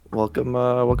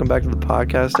welcome back to the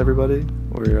podcast, everybody.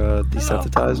 We're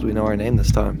desensitized. We know our name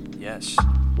this time. Yes.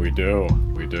 We do.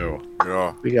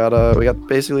 Yeah. We got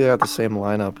the same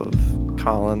lineup of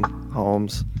Colin,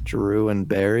 Holmes, Drew, and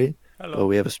Barry. Hello. But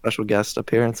we have a special guest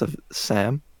appearance of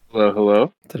Sam.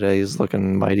 Hello. Today he's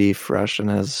looking mighty fresh in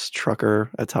his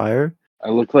trucker attire. I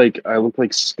look like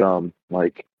scum.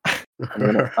 Like I'm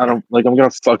gonna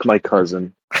fuck my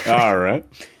cousin. All right.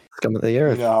 Scum of the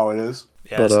earth. You know how it is.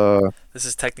 Yes. But This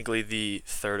is technically the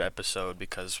third episode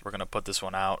because we're going to put this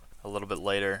one out a little bit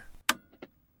later.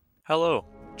 Hello,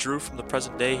 Drew from the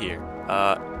present day here.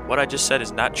 What I just said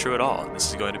is not true at all.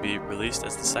 This is going to be released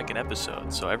as the second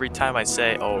episode. So every time I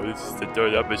say, oh, this is the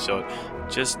third episode,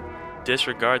 just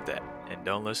disregard that and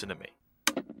don't listen to me.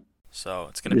 So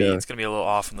it's going to be a little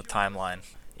off in the timeline.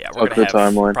 Yeah, we're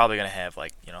probably going to have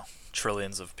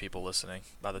trillions of people listening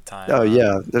by the time. oh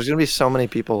yeah, there's gonna be so many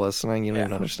people listening. You don't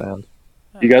even understand.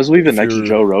 You guys will even next to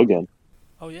Joe Rogan.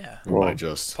 Oh yeah. We might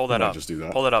just Pull that up. Just do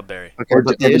that. Pull it up, Barry. Okay, Or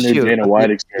but the new Dana White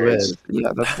experience.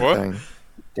 Yeah, that's the What? thing.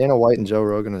 Dana White and Joe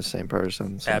Rogan are the same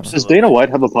person. So. Absolutely. Does Dana White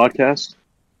have a podcast?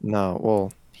 No,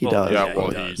 well, he Well, does. yeah, well,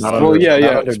 he does. Not Well, under, yeah, not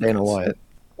yeah. under Dana White.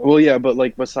 Well, yeah, but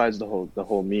like besides the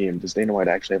whole meme, does Dana White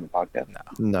actually have a podcast?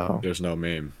 No. There's no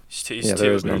meme. He's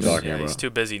there is no meme. he's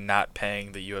too busy not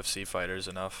paying the UFC fighters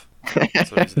enough. That's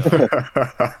what he's doing.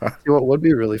 See, what would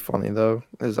be really funny though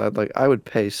is I would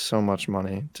pay so much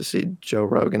money to see Joe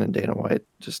Rogan and Dana White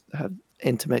just have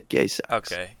intimate gay sex.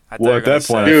 Okay. I thought Well, you were at gonna that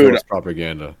point, I say- feel Dude. it's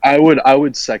propaganda. I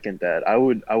would second that. I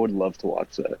would love to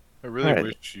watch that. I really Alright.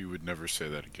 wish you would never say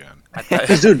that again. I thought-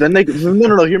 Cause dude, then they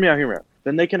no, hear me out.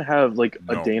 Then they can have like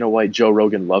a No. Dana White Joe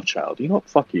Rogan love child. You know what?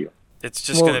 Fuck you. it's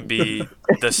just Well, gonna be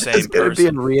the same It's gonna be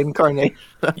a person. reincarnation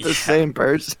of the Yeah. same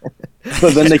person.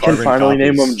 But then they can Carbon finally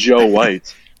name copies. him Joe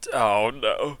White. Oh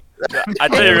no. I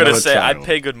thought you were gonna No say I'd channel.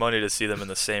 pay good money to see them in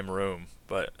the same room,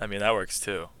 but I mean that works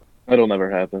too. That'll never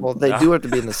happen. Well, they do have to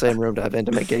be in the same room to have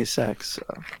intimate gay sex. So.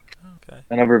 Okay.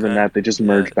 and other than Okay. that, they just Yeah,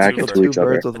 merge back two into Two each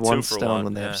other. birds with A one 2 for stone 1,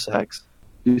 when they yeah. have sex.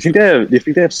 Do you think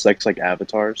they have sex like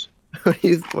avatars?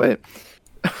 Wait,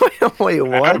 wait,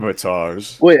 what?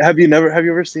 Avatars. Wait, have you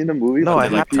ever seen the movie? No, They I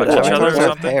like have touch each other or Avatars have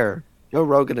something? hair. Joe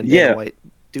Rogan and Yeah. Dana White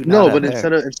do not No, have but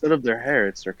hair. instead of their hair,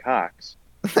 it's their cocks.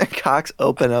 Their cocks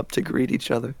open up to greet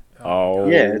each other. Oh,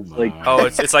 Yeah, it's like- my. Oh,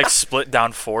 it's like split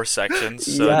down 4 sections,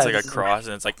 so it's like a Yes. cross,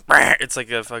 and it's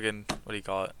like a fucking, what do you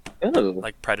call it? Oh.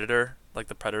 Like Predator, like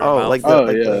the Predator Oh, mouth. like the Oh,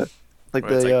 like yeah. the like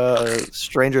Where it's the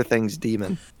Stranger Things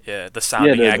demon. Yeah, the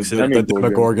sounding the accident. The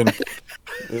Demogorgon.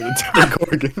 The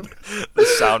Demogorgon. The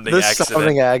sounding The accident.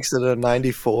 sounding accident of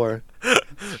 '94.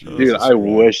 Dude, I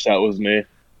wish that was me.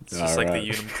 It's just like the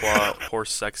Alright. Unimqua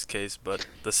horse sex case, but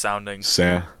the sounding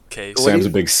Sam. case. What do Sam's you-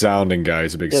 a big sounding guy.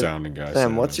 He's a big Yeah, sounding guy.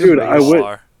 Sam, what's Dude, your I biggest- would-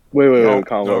 Are. Wait, No,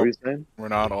 Colin, no. what were you saying? We're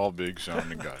not all big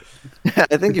sounding guys.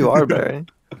 I think you are Barry.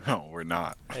 No, we're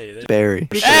not. Hey, there- Barry.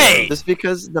 Hey! Just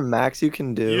because the max you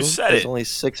can do You said is it. only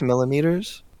 6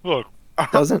 millimeters Look,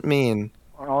 doesn't mean.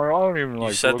 I don't even like.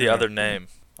 you said the looking other at- name.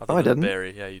 Other No, I than didn't.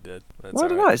 Barry. Yeah, you did. That's Why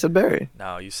did alright. I said Barry?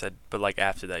 No, you said, but like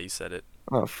after that, you said it.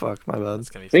 Oh fuck, my bad. That's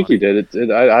gonna be I think funny. you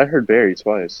did. I heard Barry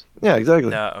twice. Yeah,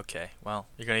 exactly. No, okay. Well,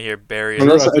 you're gonna hear Barry. Drew,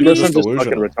 Unless I think I'm you're just just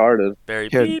fucking delusional. retarded. Barry.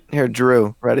 Here, Beep. here,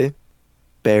 Drew. Ready?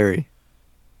 Barry.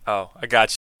 Oh, I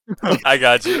got you. I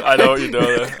got you. I know what you're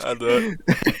doing. I know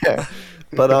it.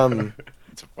 But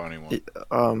It's a funny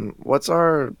one. what's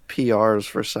our PRs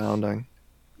for sounding?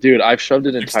 Dude, I've shoved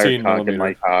an entire 16 cock in my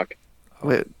millimeter. cock.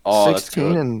 Wait, Oh, that's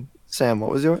 16 good. and Sam,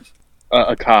 what was yours?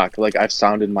 A cock. Like I've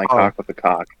sounded my Oh. cock with a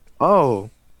cock. Oh,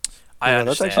 I yeah,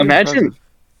 that's understand. actually Imagine- impressive.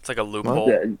 It's like a loophole.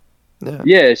 Yeah,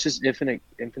 Yeah, it's just infinite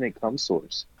cum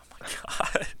source.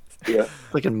 God. Yeah.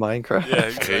 like in Minecraft. Yeah,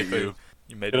 hate exactly. you.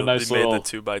 You made, Get a the, nice you made the little-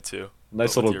 2x2.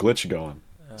 Nice But little with your- glitch going.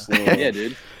 Yeah,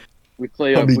 dude. We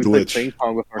play Hummy we play glitch. ping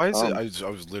pong with our Why is it? cum.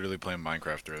 I was literally playing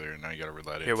Minecraft earlier, and now you gotta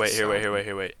relate it. Here,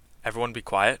 wait. Everyone be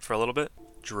quiet for a little bit.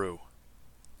 Drew,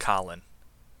 Colin,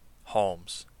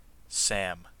 Holmes,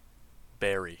 Sam,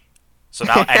 Barry. So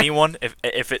now anyone,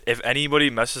 if anybody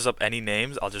messes up any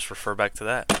names, I'll just refer back to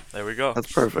that. There we go.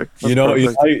 That's perfect. You know,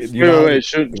 That's perfect. Wait.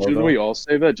 Shouldn't we all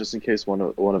say that just in case one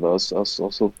of us also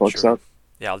fucks Sure. up?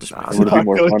 Yeah, I'll just. Nah, It would be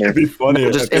more funny. It'd be funny.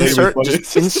 I Just think it'd be funny.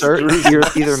 insert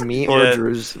either me or Yeah.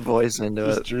 Drew's voice into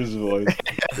Just it. Drew's voice.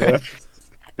 Yeah.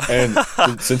 And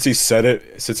since he said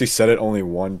it only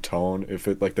one tone, if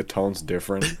it like the tone's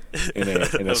different in a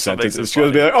That's what sentence, makes it it's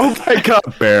gonna be funny. like, oh my god,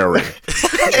 Barry.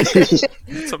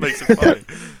 That's what makes it funny.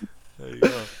 There you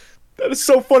go. That is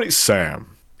so funny,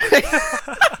 Sam. I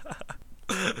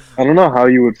don't know how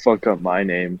you would fuck up my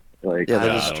name. Like, Yeah, I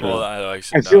that is don't true. know. Well, I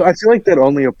actually I feel like that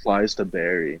only applies to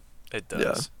Barry. it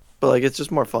does. But like, it's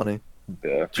just more funny.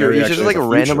 Yeah. Drew, you should just actually like has a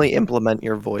randomly implement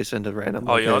your voice into random.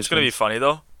 Oh, you know what's gonna be locations. funny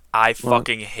though? I What?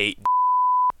 fucking hate.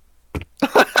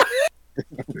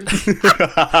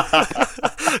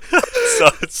 So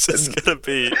it's just gonna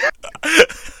be.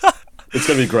 It's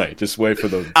gonna be great. Just wait for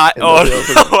the. And nobody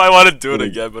else No, I want to do it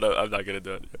again, but I'm not gonna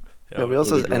do it. Yeah, Nobody else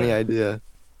it'll has be any great. idea.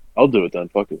 I'll do it then.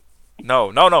 Fuck it. No.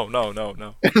 I'm not.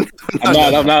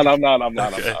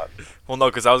 Okay. Well, no,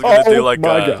 because I was gonna do like.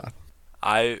 my god.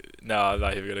 No, I'm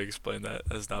not even gonna explain that.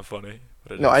 That's not funny.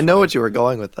 But it No, is I know funny. what you were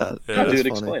going with that. Yeah. That's Dude, funny.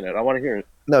 explain it. I want to hear it.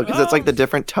 No, because it's like the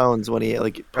different tones when he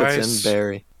like puts Guys. in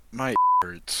Barry. My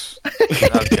hurts.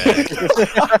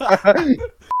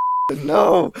 Okay.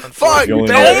 No. Fuck! You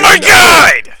only Oh know-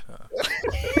 my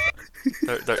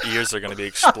god! Their ears are gonna be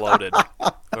exploded.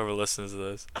 Whoever listens to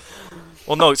this.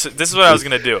 Well, no. So this is what I was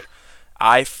gonna do.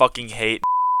 I fucking hate.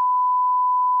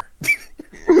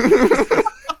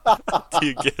 Do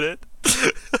you get it?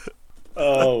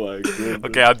 Oh my god.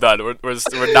 Okay, I'm done.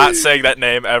 We're not saying that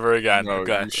name ever again. No,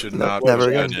 okay. you should No, not never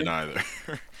be again. in either.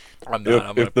 I'm not.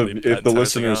 I'm gonna If the bleep that entire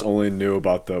listeners thing out. only knew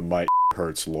about the my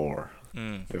hurts lore,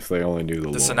 if they only knew the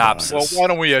lore. synopsis. Well, why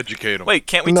don't we educate them? Wait,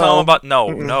 can't we No. tell them about? No.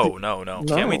 Mm-mm.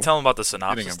 Can't we No. tell them about the I'm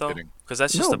synopsis though? kidding. Because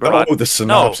that's just No, a bro. broad. Oh, the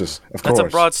synopsis. Of course. That's a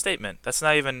broad statement. That's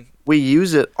not even We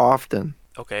use it often.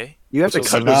 okay. You have to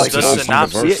So cut this like the whole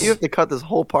synopsis- You have to cut this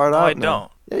whole part No, out. I now.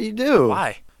 don't. Yeah, you do.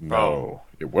 Why, No,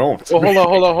 it won't. Well,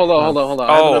 hold on.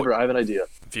 Oh. I have an idea.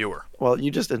 viewer? Well,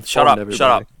 you just informed Shut up. everybody.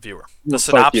 Shut up, viewer. The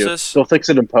Fuck you. synopsis. They'll fix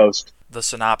it in post. The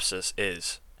synopsis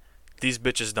is these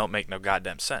bitches don't make no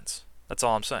goddamn sense. That's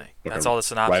all I'm saying. Okay, That's all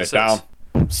the Write synopsis it down.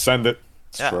 Send it.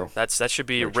 It's is. Yeah, true. that should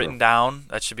be Very written true. down.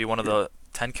 That should be one of the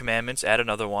 10 commandments. Add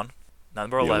another one.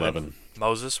 Number 11. 11.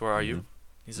 Moses, where are you? Mm-hmm.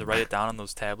 Needs to write it down on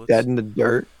those tablets. Dead in the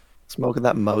dirt, smoking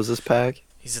that Moses pack.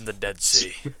 He's in the Dead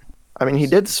Sea. I mean, he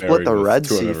did split Buried the with Red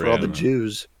 200 Sea for all the random.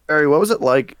 Jews. Barry, what was it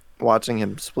like watching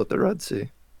him split the Red Sea?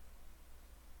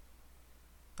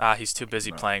 He's too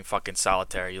busy playing fucking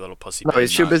solitaire, you little pussy. No,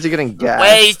 he's too busy getting gas.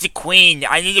 Where's the queen?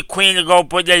 I need the queen to go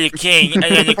put the king. And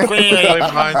then the queen. Play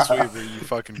Minesweeper, you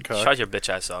fucking cuck. Shut your bitch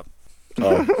ass up.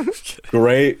 Oh,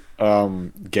 great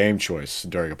game choice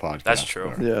during a podcast. That's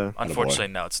true. there. Yeah. Unfortunately,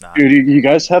 no, it's not. Dude, you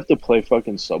guys have to play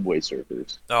fucking Subway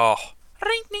Surfers. Oh.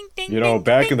 You know,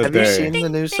 back in the Have you day, seen the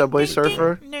new Subway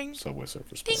Surfer? Subway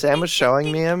Surfers. Sam was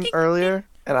showing me him earlier,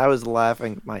 and I was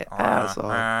laughing my ass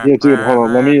off. Yeah, dude, hold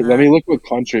on. Let me look what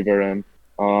country they're in.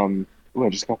 Ooh, I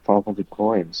just got 500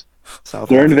 coins. South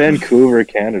They're in Africa. Vancouver,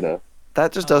 Canada.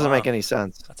 That just doesn't make any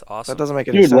sense. That's awesome. That doesn't make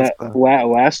any Dude, sense. though.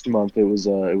 last month it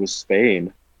was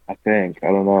Spain. I think. I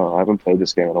don't know. I haven't played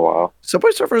this game in a while.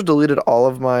 Subway Surfers deleted all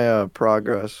of my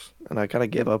progress, and I kind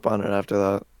of gave up on it after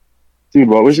that. Dude,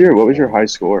 what was your high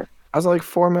score? I was like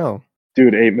 4 mil.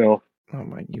 Dude, 8 mil. Oh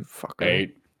my, you fucker.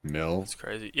 8 mil. That's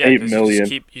crazy. Yeah, 8 'cause million.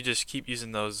 You just keep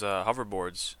using those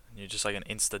hoverboards, and you're just like an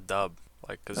insta dub,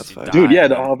 like because That's you fine. die. Dude, yeah,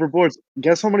 the and hoverboards.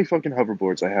 Guess how many fucking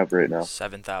hoverboards I have right now?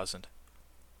 7,000.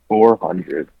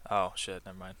 400. Oh shit,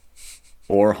 never mind.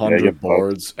 400 Yeah, you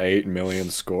boards, 8 million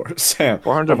scores. Sam,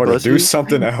 400 I'm gonna do pussies?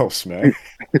 something else, man.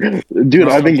 Dude,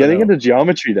 I've been getting Something into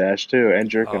Geometry Dash too, and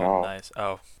jerking Oh, off. nice.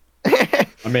 Oh,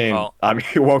 I mean, Well-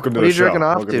 welcome to What the are you show. jerking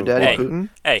off Welcome to, the Daddy Hey. vlog. Putin?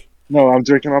 hey. No, I'm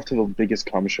jerking off to the biggest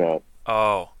cum shot.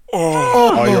 Oh.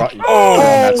 Oh, you're on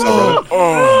that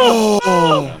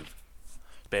subreddit?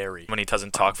 Barry. When he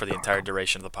doesn't talk for the entire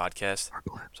duration of the podcast.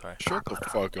 Sorry. Shut the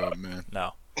fuck up, man.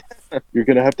 No. You're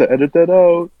gonna have to edit that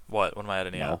out. What? What am I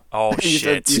editing No. out? Oh You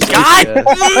shit. said- you said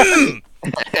God!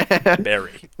 yes.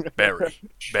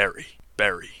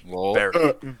 Barry. Lol. Barry.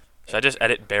 Should I just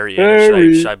edit Barry in, or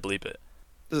Barry. should I bleep it?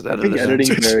 Just I edit think it in.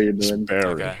 editing's very annoying. Barry.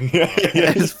 Okay.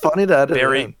 It's funny to edit it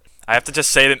Barry. in. I have to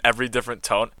just say it in every different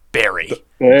tone. Barry.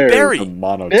 Barry. Barry. The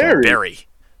monotone. Barry. Barry.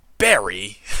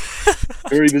 Barry.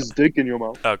 Bury this dick in your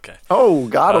mouth. Okay. Oh,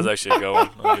 That got was him. actually a good one.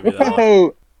 I'll give you that one.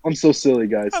 Oh, I'm so silly,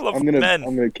 guys. I love I'm gonna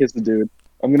men. kiss the dude.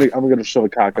 I'm gonna shove a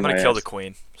cock I'm in my gonna kill ass. the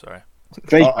queen. Sorry.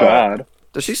 Thank God.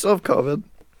 Does she still have COVID?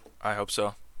 I hope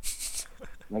so.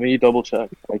 Let me double check.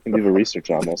 I can do the research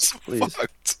on this. Please.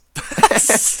 Fucked.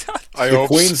 I The hope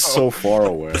queen's so. so far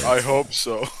away. I hope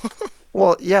so.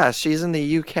 Well, yeah, she's in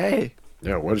the UK.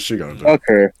 Yeah, what is she gonna do? Fuck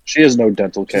her. She has no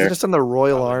dental She's care. gonna send the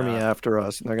Royal Probably Army not. after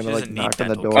us, and they're gonna She like doesn't need knock on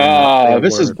the dental door. care. and not say a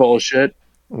This is word. bullshit.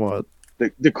 What?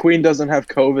 The queen doesn't have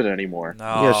COVID anymore.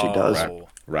 No. Yeah, she does.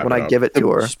 Wrap When it I up. give it to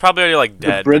her. She's probably already like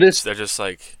dead. British- But they're just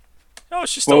like, oh,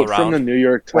 she's still Quote from the around. New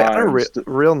York Wait, on a Times.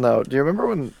 real note, do you remember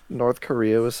when North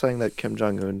Korea was saying that Kim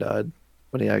Jong Un died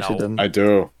when he actually No. didn't? I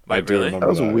do. I Wait, do really? remember That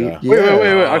was that. weak. Yeah.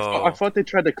 Wait. Oh. I thought they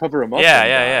tried to cover him up. Yeah, and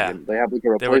yeah, die, yeah. and they have like a They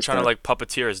replacement. were trying to like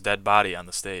puppeteer his dead body on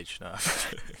the stage. No.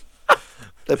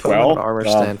 They put him in an Well, armor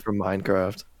stand from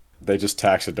Minecraft. They just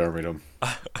taxidermied him.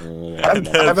 And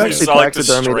then I've you actually saw like the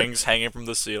taxidermied- strings hanging from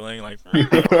the ceiling, like.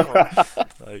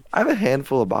 Like, I have a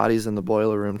handful of bodies in the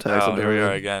boiler room oh, here we are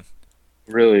taxidermy. again.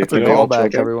 Really? That's a You know, callback,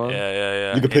 children? everyone.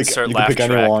 Yeah. You can pick. Insert You can laugh pick track.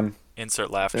 anyone.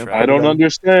 Insert laugh Yeah. track. I don't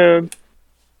understand.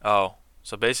 Oh,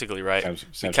 so basically, right? Sam's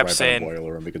kept right by saying- the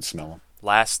boiler room. We could smell him.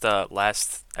 Last,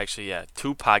 actually, yeah,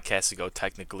 2 podcasts ago,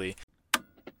 technically.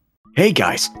 Hey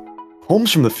guys,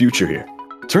 Holmes from the future here.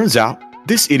 Turns out,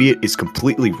 this idiot is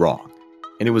completely wrong,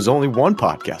 and it was only 1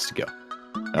 podcast ago.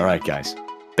 Alright guys,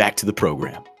 back to the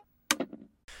program.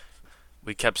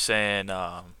 We kept saying,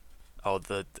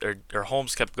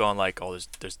 Holmes kept going like, oh,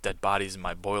 there's dead bodies in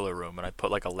my boiler room, and I put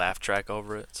like a laugh track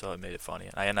over it, so it made it funny.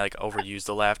 And I like overused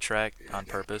the laugh track on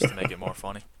purpose to make it more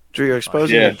funny. Drew, you're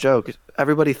exposing Yeah. a joke.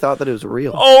 Everybody thought that it was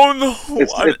real. Oh no!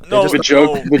 No, just- The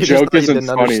joke, no. the They just joke thought you isn't didn't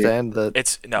funny. understand that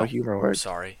It's no. how humor I'm works.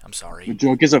 sorry. I'm The sorry.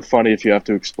 joke isn't funny if you have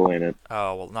to explain it.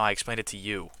 Oh well, no. I explained it to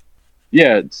you.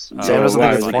 Yeah, it's Oh, Sam doesn't why,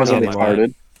 think it's it funny wasn't anymore.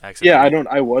 retarded. Accidentally. Yeah, I don't.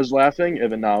 I was laughing,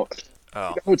 and now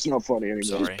Oh, it's not funny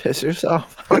anymore. sorry. Piss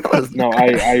yourself. No, I Why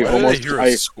did I almost. hear a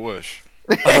I, squish?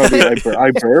 no, dude,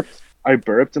 I burped. I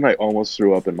burped, and I almost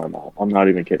threw up in my mouth. I'm not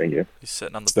even kidding you. He's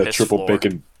sitting on the It's that piss triple floor.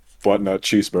 bacon butternut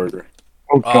cheeseburger.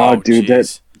 Oh God, Oh, dude,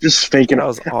 jeez. that just faking. That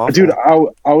was awful. Dude,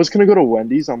 I was gonna go to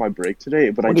Wendy's on my break today,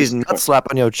 but I Wendy's just nut couldn't. slap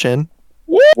on your chin.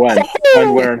 When,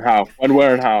 where, and how? When,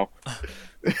 where, and how?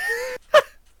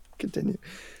 Continue.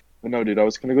 But no, dude, I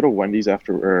was gonna go to Wendy's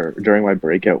during my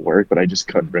break at work, but I just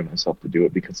couldn't bring myself to do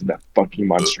it because of that fucking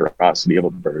monstrosity of a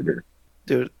burger.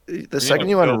 Dude, the need second to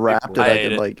you fill unwrapped it, people. I I ate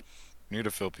could it. like. You need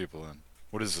to fill people in.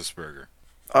 What is this burger?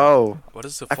 Oh, What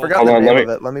is the? I full forgot Hold the on, name let of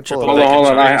it. Let me pull Triple it Hold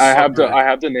up. on, bacon hold on. I cheese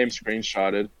have the name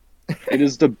screenshotted. It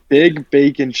is the Big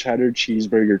Bacon Cheddar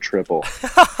Cheeseburger Triple.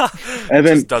 And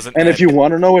then, Just doesn't and if you end.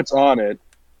 want to know what's on it,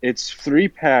 it's 3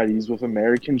 patties with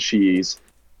American cheese,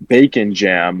 bacon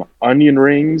jam, onion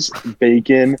rings,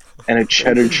 bacon, and a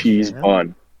cheddar cheese jam?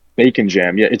 bun. Bacon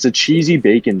jam, yeah, it's a cheesy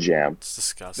bacon jam. It's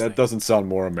disgusting. That doesn't sound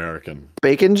more American.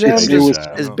 Bacon jam It's- Bacon just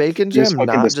jam. is bacon It was jam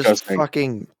fucking not disgusting. just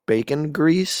fucking bacon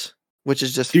grease, which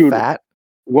is just Dude. fat.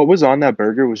 What was on that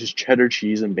burger was just cheddar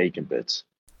cheese and bacon bits.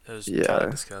 It was Yeah. kind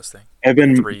of disgusting. And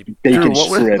then 3. bacon Dude,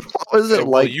 what strip. was it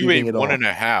Well, like you eating ate it all?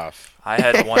 1.5. I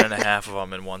had 1.5 of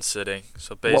them in one sitting.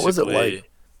 So basically, What was it like?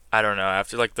 I don't know.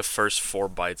 After like the first 4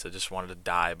 bites, I just wanted to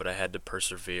die, but I had to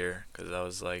persevere because I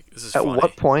was like, "This is At funny."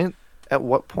 what point? At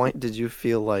what point did you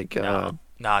feel like?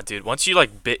 Nah, dude. Once you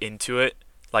like bit into it,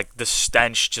 like the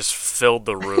stench just filled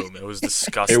the room. It was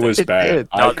disgusting. It was It bad. did.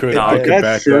 I No, could no. I could That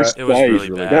back first that. It was bite, really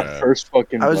really bad. that bad. first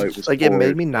fucking I was bite was like, it made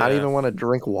horrid. me not Yeah. even want to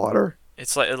drink water.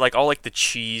 It's like all like the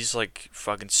cheese like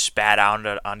fucking spat out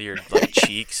onto your like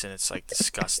cheeks, and it's like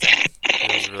disgusting.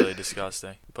 It was really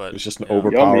disgusting. But It was just an yeah.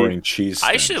 overpowering cheese. I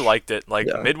actually stench. liked it. Like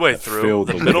Yeah. midway That through, filled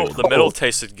the the middle living the middle room.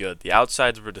 tasted good. The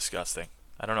outsides were disgusting.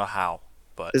 I don't know how,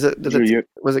 but Is it? Did Drew, it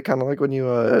was it kind of like when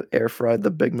you air fried the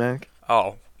Big Mac?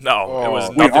 oh no, it was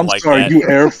Oh. nothing Wait, I'm like sorry, that. you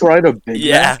air fried a Big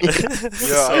Yeah. Mac?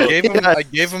 Yeah, Yeah. I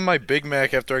gave him my Big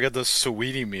Mac after I got the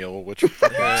sweetie meal, which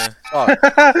fucking Yeah.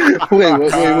 sucked.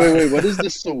 wait. What is the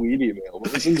sweetie meal?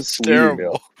 What is in the sweetie meal?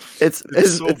 Terrible. It's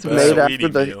so it's bad. made Sweetie after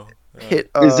the meal. Yeah.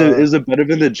 hit. Is it better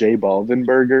than the J Balvin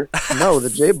burger? No, the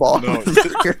J ball. No.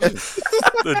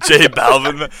 The J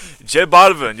Balvin. J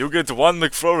Balvin, you get 1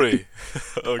 McFlurry.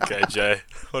 Okay, Jay,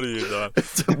 what are you doing?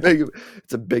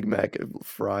 It's a Big Mac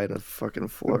fried a fucking A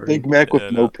flurry. Big Mac with Yeah,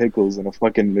 no no. pickles and a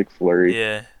fucking McFlurry.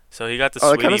 Yeah. So he got the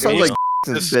Oh, it sweetie kind of sounds meal. like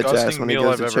his bitch ass Disgusting when he meal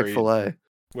goes I've to ever Chick Fil A.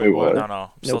 Wait, what? No, I'm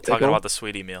still talking pickle? about the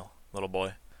sweetie meal, little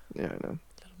boy. Yeah, I know.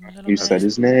 You said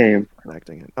his name. I'm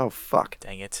acting it. Oh fuck.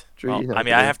 Dang it. Drew, Well, you know I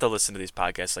mean, what I to have to listen to these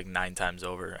podcasts like 9 times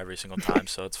over every single time,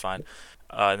 so it's fine.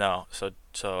 No, so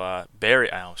Barry,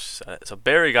 so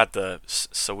Barry got the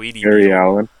sweetie Barry meal,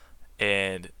 Allen.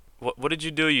 and what did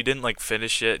you do? You didn't like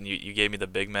finish it, and you gave me the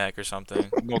Big Mac or something.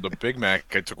 No, the Big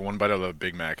Mac. I took one bite of the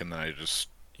Big Mac and then I just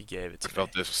You gave it to me.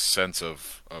 felt this sense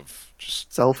of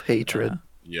just Self hatred.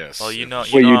 yes. Well, you know,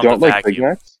 Wait, you I'm don't the like Big vacuum.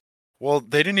 Macs? Well,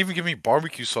 they didn't even give me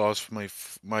barbecue sauce for my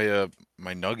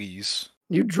nuggies.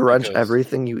 You drench Because-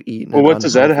 everything you eat. In Well, an what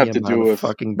does that unhealthy have to do amount of with-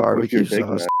 fucking With barbecue your Big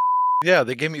sauce? Mac. Yeah,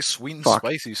 they gave me sweet and Fuck.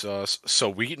 spicy sauce.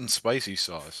 Sweet and spicy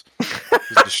sauce. It's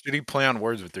the shitty play on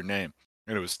words with their name,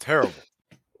 and it was terrible.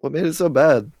 What made it so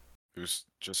bad? It was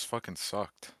just fucking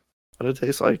sucked. What did it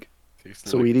taste like? Tasted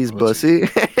like Sweetie's pussy.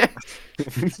 bussy?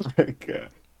 Okay.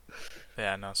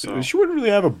 Yeah, no. So She wouldn't really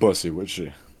have a bussy, would she?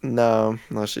 I No,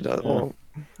 she doesn't. Yeah. Well,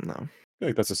 no. feel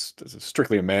like that's a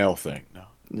strictly a male thing. No.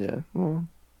 Yeah. Well,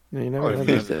 you never Oh, know yeah,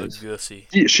 these days. Gussy.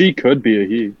 She could be a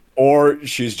he. Or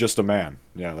she's just a man.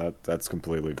 Yeah, that's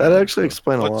completely. That valid, actually too.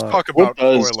 explains a Let's lot. talk What about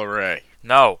does- Coil Ray.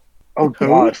 No. Oh Who?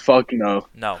 God, fuck no.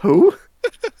 No. Who?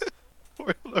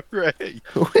 Coil Ray.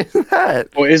 Who is that?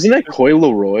 Oh, isn't it Coy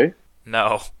Leroy?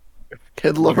 No.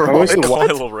 Kid How Leroy? is it what?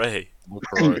 Coil Ray.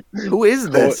 LaCroix. Who is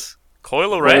this? Coil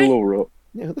Coy Ray? Leroy.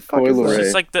 Yeah, who the fuck Coil is Ray. this?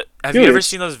 She's like the. Have Dude, you ever it's-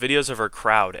 seen those videos of her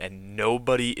crowd and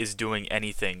nobody is doing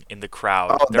anything in the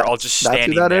crowd? Oh, They're all just that's who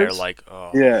standing that there is? like,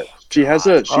 oh. Yeah, she has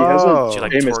a Oh. She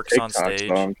like famous twerks on TikTok stage.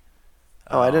 song.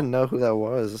 Oh, I didn't know who that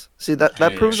was. See, that Yeah,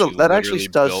 proves she that actually literally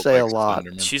does built say a like lot.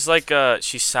 Slenderman. She's like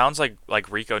she sounds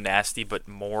like Rico Nasty, but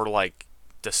more like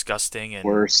disgusting and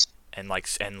Worse. and like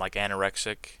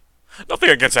anorexic. Nothing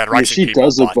against anorexic Yeah, she people,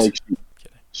 does look but like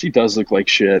she does look like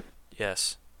shit.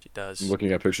 yes, she does. I'm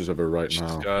looking at pictures of her right She's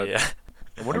now. got. Yeah,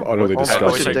 I wonder I'm utterly what- disgusted.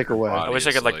 I wish I Dick could- away. I wish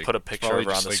I could like It's put a picture probably of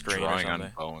her on just, the like, screen or drawing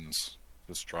something. on bones.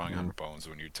 Just drawing on bones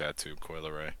when you tattoo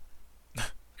Coil Ray.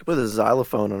 With a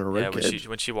xylophone on a Yeah, ribcage.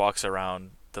 when she walks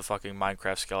around, the fucking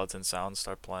Minecraft skeleton sounds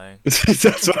start playing.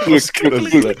 That's what I was gonna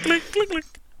say.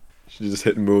 She just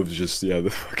hit moves, just the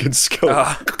fucking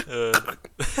skeleton.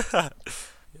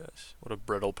 Yes, what a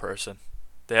brittle person.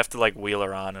 They have to like wheel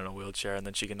her on in a wheelchair, and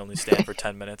then she can only stand for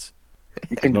 10 minutes.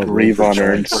 You can No breathe room on for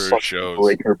her and choice. fucking Shows.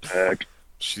 break her back.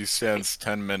 She stands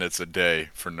 10 minutes a day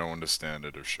for no one to stand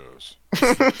at her shows.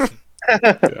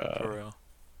 Yeah. For real.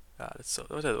 God, it's so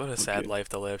what a sad life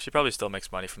to live. She probably still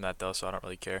makes money from that though, so I don't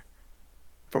really care.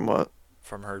 From what?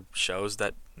 From her shows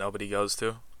that nobody goes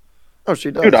to. Oh,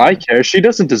 she does. Dude, I care. She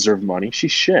doesn't deserve money.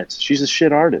 She's shit. She's a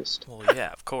shit artist. Well,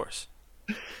 yeah, of course.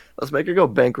 Let's make her go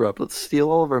bankrupt. Let's steal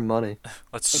all of her money.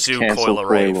 Let's Let's sue cancel Coil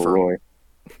Ray Coy for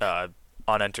Leroy.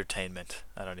 unentertainment.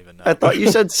 I don't even know. I thought you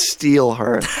said steal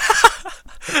her.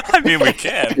 I mean, we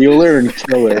can. Steal her and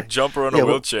kill her. Jump her in Yeah, a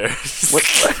what- wheelchair.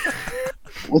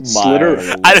 Let's slit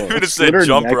her. I didn't mean to say Slit her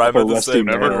jump her. neck I meant for to say resting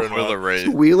murder now. her. Coil Ray.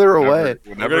 Wheel her away.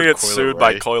 We're gonna get sued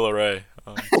by Coil Ray.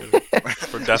 Oh, I'm kidding.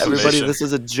 For defamation. Everybody, this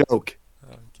is a joke.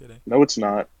 Oh, I'm kidding. No, it's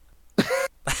not.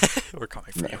 We're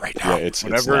coming for you right Yeah, now. it's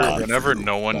Whenever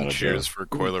no Not one a cheers joke. for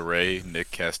Coil Ray, Nick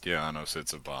Castellanos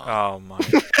hits a bomb. Oh my!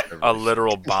 A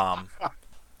literal bomb.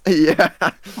 Yeah.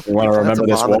 You want to That's remember a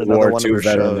this bomb in World another War one of II her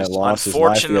veteran shows. that lost his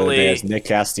life the other day as Unfortunately- Nick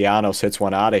Castellanos hits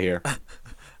one out of here.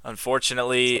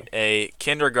 Unfortunately, a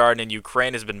kindergarten in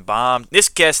Ukraine has been bombed. This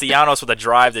Castellanos with a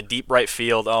drive to deep right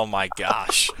field. Oh my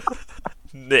gosh,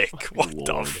 Nick, what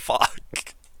the Lord. fuck?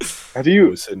 Have you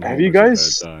Was hitting have you homers at bad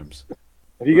guys times.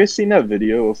 have you guys seen that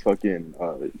video of fucking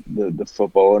the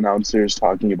football announcers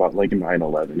talking about like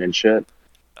 9/11 and shit?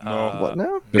 What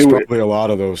now? There's Dude, probably a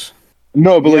lot of those.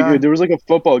 No, but Yeah. like there was like a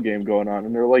football game going on,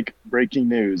 and they're like breaking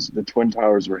news: the Twin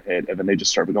Towers were hit, and then they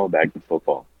just started going back to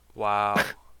football. Wow.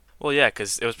 Well, yeah,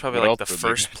 because it was probably What like the else did they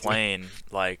first do? plane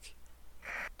like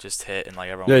just hit, and like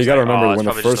everyone. Yeah, was you got to like, remember oh, it's when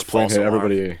the probably just first a plane false hit, alarm.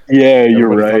 everybody. Yeah, you're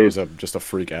everybody thought right. it was just a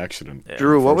freak accident. Yeah.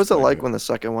 Drew, what First was it plane like hit. when the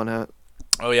second one hit?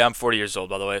 Oh yeah, I'm 40 years old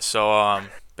by the way. So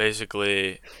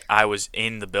basically, I was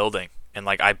in the building, and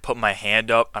like I put my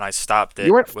hand up, and I stopped it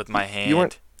You weren't- with my hand. you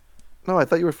weren't- No, I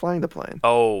thought you were flying the plane.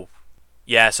 Oh,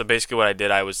 yeah. So basically, what I did,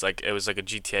 I was like, it was like a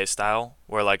GTA style,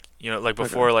 where like like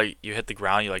before like you hit the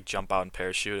ground, you like jump out and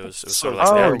parachute. It was sort of like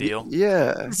Oh, that y- deal.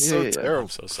 yeah. It's yeah, so yeah. terrible. I'm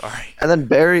so sorry. And then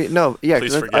Barry, no, yeah,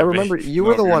 Please because I forgive me. remember you No,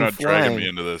 were the you're one not dragging me flying.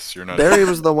 into this. You're not. Barry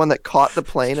was the one that caught the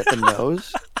plane at the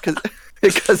nose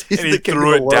because he's And the he king threw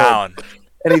of the it world. down.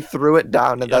 And he threw it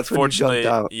down, and that's when he Unfortunately,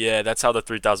 jumped out. yeah, that's how the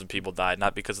 3,000 people died.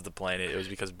 Not because of the plane. It was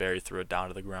because Barry threw it down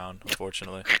to the ground.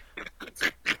 Unfortunately,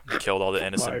 he killed all the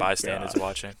innocent My bystanders God.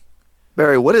 watching.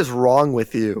 Barry, what is wrong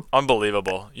with you?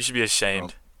 Unbelievable. You should be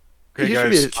ashamed. Okay, You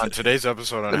should guys. be- On today's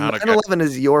episode on how to 9/11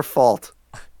 is your fault.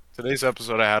 today's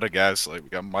episode, I had a guys like we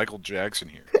got Michael Jackson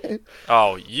here.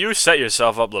 Oh, you set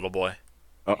yourself up, little boy.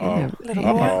 Uh-oh. Little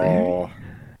Uh-oh.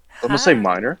 I'm gonna say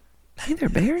minor. Hey there,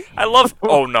 Barry. I love.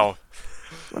 Oh no.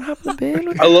 What happened to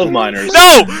Ben? I love miners.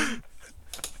 No.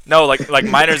 No, like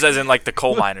miners, as in like the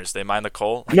coal miners. They mine the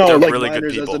coal. No, They're like really good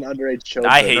miners as people. an underage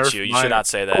children. I hate Nerf you. You miner. should not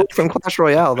say Oh, that from Clash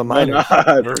Royale, the Why miner. not?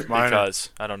 Nerf minor. because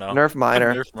I don't know. Nerf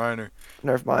miner. Nerf minor.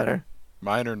 Nerf miner.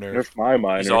 Minor nerf. Nerf my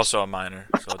miners. He's also a miner,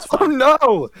 so it's Oh fine.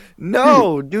 no!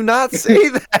 No! Do not say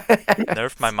that.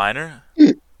 Nerf my miner?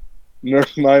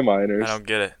 Nerf my miners. I don't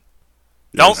get it.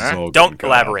 Yeah, this is all Don't good, Kyle.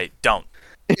 elaborate. Don't.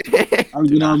 I'm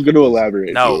gonna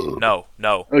elaborate. No.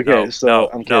 Okay, no, so no,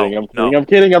 I'm kidding. no, I'm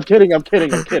kidding. I'm kidding. I'm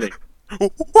kidding. I'm kidding. I'm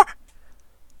kidding.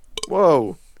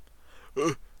 Whoa.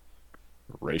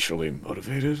 Racially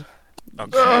motivated?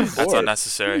 Okay, Oh, that's boy.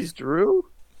 unnecessary. Jeez, Drew.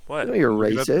 What? You know you're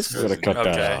We're racist. We're gonna cut that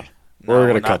Okay. out. No, We're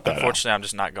gonna not. cut that out. Unfortunately, I'm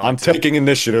just not going I'm to. taking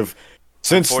initiative.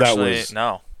 Since that Unfortunately, was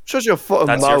no. Shut your That's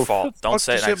your mouth. fault. Don't Fuck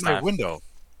say it just next hit my time. window.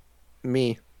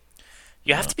 Me.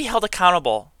 You have to be held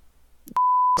accountable.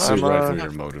 sees I'm right through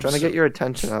your motives. trying to get your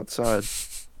attention outside.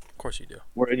 course you do.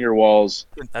 We're in your walls.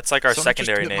 That's like our Someone just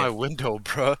secondary hit my name. window,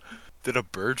 bro. Did a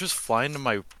bird just fly into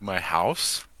my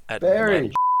house? At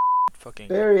Barry, fucking.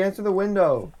 Barry, answer the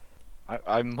window.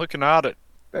 I'm looking at it.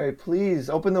 Barry, please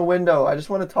open the window. I just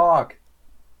want to talk.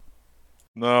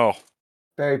 No,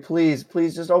 Barry, please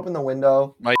just open the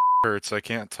window. hurts. I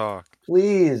can't talk.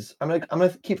 Please. I'm gonna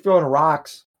keep throwing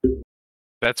rocks.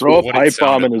 That's Throw a what pipe it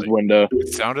bomb sounded in his like. window.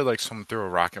 It sounded like someone threw a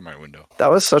rock at my window.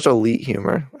 That was such elite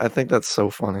humor. I think that's so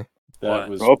funny. That What?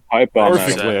 was Throw a pipe bomb at him.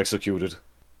 perfectly executed.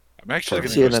 I'm actually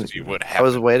Perfect. gonna go See, and see what I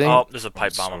was happened. waiting. Oh, there's a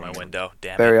pipe I'm bomb on my sorry. window.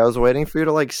 Damn Barry, it. I was waiting for you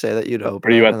to like say that you'd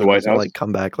open Are you it, at and the then I White was gonna, House? like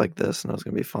come back like this, and it was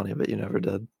gonna be funny, but you never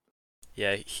did.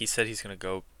 Yeah, he said he's gonna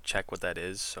go check what that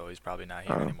is, so he's probably not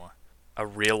here Oh. anymore. A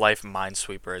real life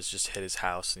minesweeper has just hit his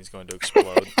house and he's going to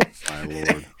explode. My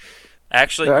lord.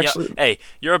 Actually, They're yeah, actually- hey,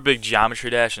 you're a big Geometry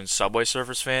Dash and Subway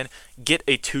Surfers fan. Get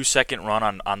a 2-second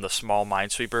run on the small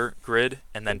minesweeper grid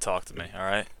and then talk to me,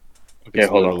 alright? Okay,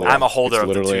 hold on. I'm a holder it's of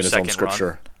the literally in its own 2-second run.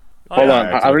 scripture. Oh, Hold yeah. on.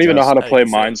 I don't even know how to Hey, play you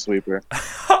said-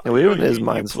 Minesweeper. Yeah, we even is You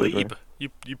Minesweeper.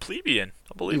 plebe. You plebeian.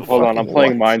 Unbelievable. Hold on. I'm Fucking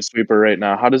playing what? Minesweeper right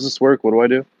now. How does this work? What do I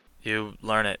do? You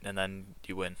learn it and then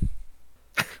you win.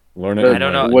 Learn it. I I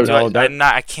don't know. What-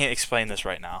 I can't explain this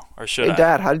right now. Or should Hey, I?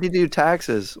 Dad, how did you do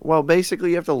taxes? Well, basically,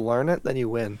 you have to learn it, then you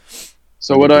win.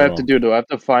 So what do I have to do? Do I have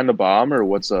to find the bomb or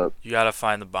what's up? You gotta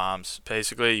find the bombs.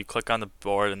 Basically, you click on the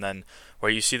board, and then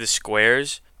where you see the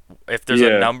squares, if there's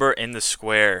Yeah. a number in the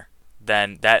square,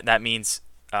 then that means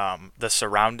the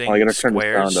surrounding Oh, I gotta turn this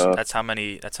squares. sound up. That's how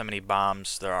many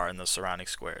bombs there are in the surrounding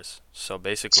squares. So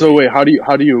basically, So wait, how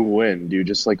do you win? Do you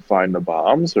just like find the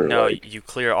bombs or no, like? you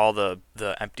clear all the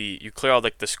empty. You clear all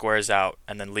like the squares out,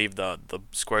 and then leave the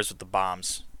squares with the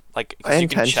bombs. Like 'cause I you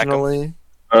can check 'em. intentionally,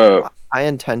 Oh, I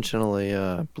intentionally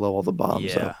blow all the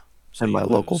bombs Yeah. up So in you my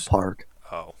local lose. park.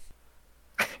 Oh.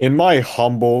 In my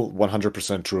humble,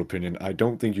 100% true opinion, I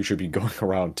don't think you should be going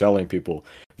around telling people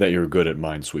that you're good at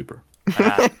Minesweeper.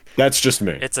 Nah, That's just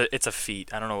me. it's a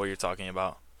feat. I don't know what you're talking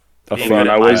about. A Being feat, good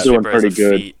at I was doing Minesweeper is pretty a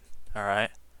good. feat, all right.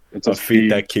 it's a feat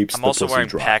that keeps I'm the also pussy wearing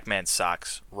dry. Pac-Man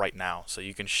socks right now, so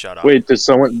you can shut up. Wait, did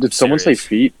someone say serious.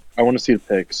 feet? I want to see the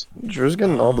pics. Drew's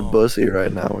getting all the Oh. bussy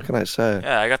right now. What can I say?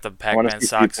 Yeah, I got the wanna Pac-Man see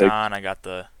socks pics. on. I got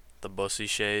the bussy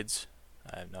shades.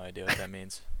 I have no idea what that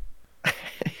means.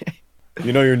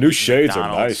 You know, your new shades are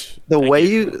McDonald's. nice. The Thank way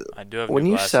you. you I do have when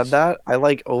new you glasses. said that, I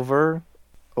like over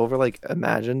like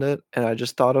imagined it, and I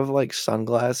just thought of like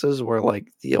sunglasses where like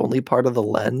the only part of the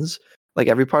lens, like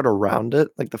every part around it,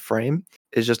 like the frame,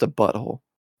 is just a butthole,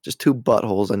 just two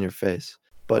buttholes on your face.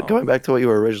 But Oh. going back to what you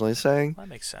were originally saying, That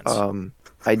makes sense.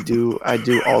 I do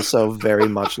also very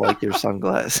much like your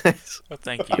sunglasses. Well,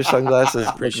 thank you. Your sunglasses I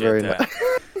look appreciate very that.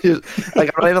 nice.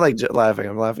 Like I'm not even like laughing.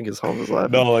 I'm laughing because Holmes is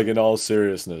laughing. No, like in all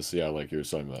seriousness, yeah, like your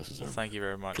sunglasses are. Well, thank you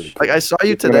very much. Pretty Like I saw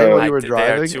you It's today gonna- when you were They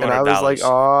are driving, and I was like, $200.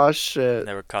 "Oh shit!"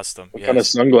 They were custom. What Yes. kind of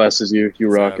sunglasses you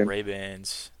rocking?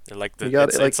 Ray-Bans. They're like the You got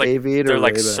it's like aviator they're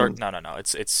like Ray-Bans. no.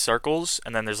 It's circles,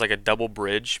 and then there's like a double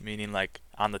bridge, meaning like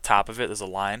on the top of it there's a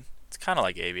line. It's kind of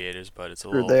like aviators, but it's a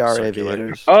little. They are circular.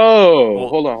 aviators. Oh, Well,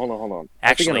 hold on. I think I know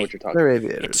actually, what you're talking They're It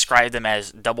aviators. described them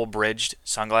as double bridged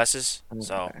sunglasses.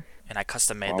 So, Okay. and I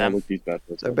custom about. made I them. wanna look these bad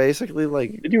boys They're up. basically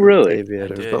like Did you really? I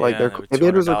aviators, did, but like yeah, they're they were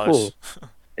aviators are $200. cool.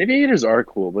 Aviators are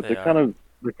cool, but They they're are.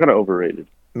 kind of overrated.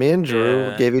 Me and Drew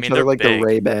Yeah, gave I each mean, other they're like big. the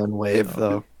Ray-Ban wave So-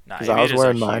 though. Nah, 'Cause I was aviators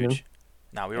wearing are mine. huge.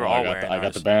 Nah, we were Oh, all I got wearing the, I got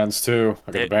ours. the bands too. I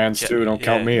got They- the bands yeah, too. Don't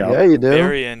count yeah. me out. Yeah, you do.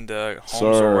 Barry and Holmes Sir.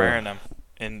 were wearing them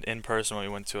in person when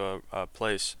we went to a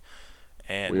place.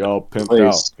 And We all pimped Place.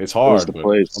 out. It's Where's hard, the but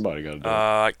place? somebody got to do it.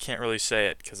 I can't really say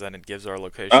it because then it gives our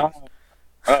location.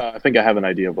 I think I have an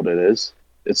idea of what it is.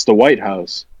 It's the White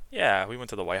House. Yeah, we went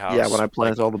to the White House. Yeah, when I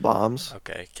planted like- all the bombs.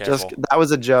 Okay, careful. Just that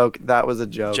was a joke. That was a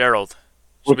joke. Gerald.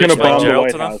 We're Should we gonna explain bomb the Gerald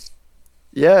White to them? House.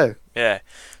 Yeah. Yeah.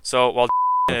 So while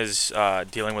is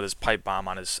dealing with his pipe bomb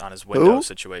on his window Who?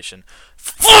 situation.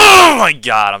 Oh my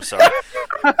god, I'm sorry.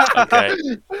 Okay,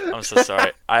 I'm so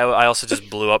sorry. I also just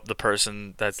blew up the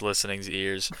person that's listening's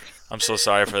ears. I'm so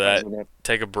sorry for that.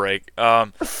 Take a break.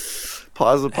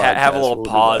 Pause the podcast. Have a little we'll be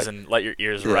pause back. and let your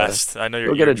ears Yeah. rest. I know your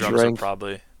Go get a eardrums are drink.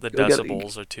 probably the Go get-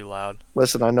 decibels are too loud.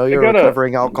 Listen, I know you're a gotta-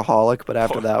 recovering alcoholic, but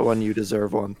after Pour- that one, you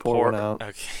deserve one. Pour one out.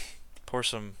 Okay. Pour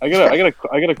some. I got a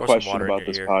Pour some question water in about your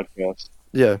this ear. podcast.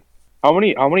 Yeah. How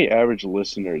many average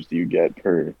listeners do you get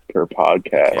per podcast?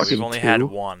 Okay, we've Fucking only had two?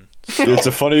 one. It's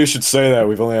a funny you should say that.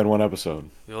 We've only had one episode.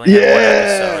 We only had one Yeah!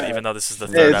 episode, even though this is the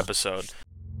third Yes. episode.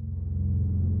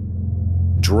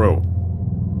 Drew,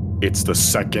 it's the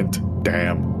second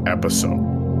damn episode.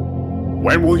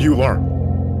 When will you learn?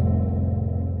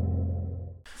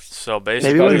 So basically,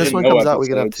 Maybe when Not this even one know comes out, we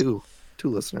can have episodes. two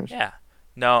listeners. yeah.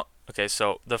 No. Okay,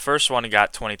 so the first one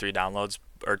got 23 downloads,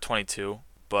 or 22,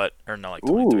 but or no, like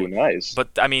 23. Ooh, nice. But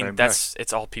I mean, Same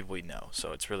it's all people we know,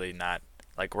 so it's really not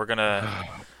like we're gonna.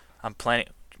 I'm planning.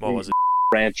 What was it?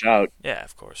 Branch out. Yeah,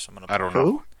 of course. I'm gonna. I don't plan.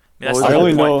 know. Who? I mean, that's What the was I whole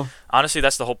only point. know. Honestly,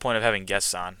 that's the whole point of having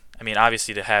guests on. I mean,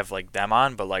 obviously to have like them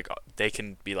on, but like they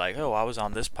can be like, oh, I was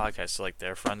on this podcast, so like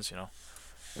they're friends, you know.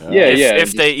 Yeah, If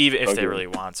just they okay. really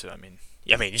want to. I mean,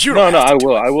 you No, don't no, have to I do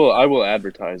will. it. I will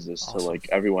advertise this to Awesome. like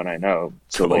everyone I know.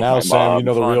 So Cool. like Now, my Sam, mom. you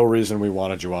know the Fun. real reason we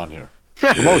wanted you on here.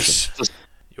 Yes.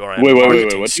 You are a Wait,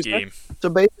 marketing what'd you say? scheme. So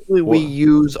basically, we What?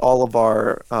 use all of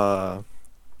our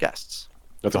guests.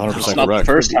 That's It's 100% It's not the correct.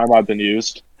 first time I've been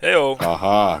used. Heyo.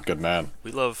 Aha, good man.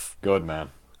 We love. Good man.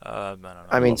 I don't know.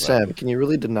 I mean, love that. Sam, can you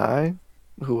really deny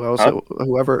who else? Huh?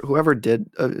 Whoever did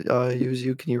use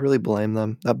you? Can you really blame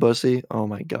them? That bussy? Oh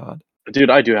my god.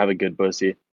 Dude, I do have a good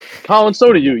pussy. Colin,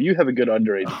 so do you. You have a good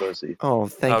underage pussy. Oh,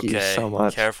 thank you Okay, so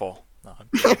much. Careful. No, I'm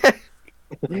kidding.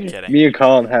 I'm kidding. Me and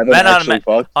Colin haven't Men on actually men.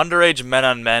 fucked. Underage men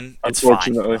on men. It's fine.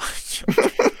 Unfortunately.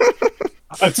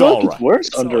 It's I feel all like it's right. worse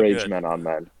It's all underage good. men on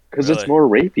men because it's Really? more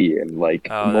rapey and like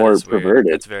Oh, that more is weird.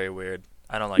 perverted. That's very weird.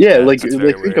 I don't like Yeah, that. like That's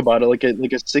very think weird. about it, like a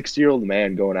 60-year-old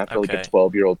man going after like a Okay.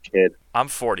 12-year-old kid. I'm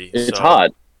 40. It's so,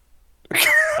 hot.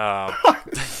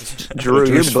 Drew, your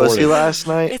Drew's bussy 40. last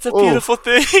night. It's a Oh, beautiful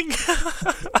thing.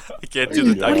 I can't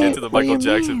do the what do you Michael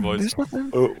Jackson mean? voice. There's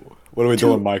nothing. Oh, what are we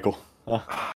doing, Michael? Huh?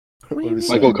 What do What you is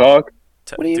mean? Michael Cock.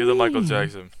 What do you Do the Michael mean?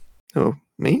 Jackson. Who?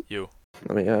 Me? You.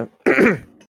 Let me.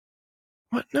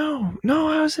 What? No,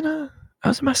 I was in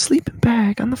my sleeping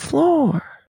bag on the floor.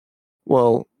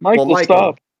 Well, Michael,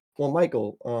 stop. Well,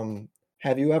 Michael,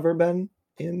 have you ever been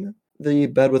in the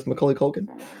bed with Macaulay Culkin?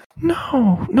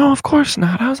 No, of course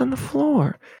not. I was on the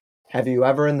floor. Have you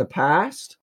ever in the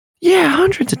past? Yeah,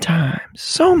 hundreds of times,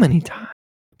 so many times.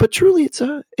 But truly, it's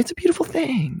a beautiful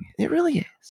thing. It really is.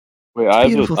 Wait, It's a I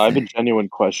beautiful have a thing. genuine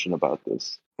question about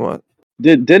this. What?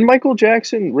 Did Michael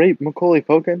Jackson rape Macaulay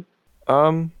Culkin?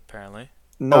 Apparently.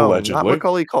 No, Allegedly.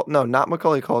 not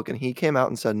Macaulay Culkin. He came out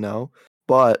and said no,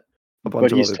 but a bunch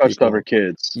But of he's other touched people. other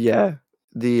kids. Yeah,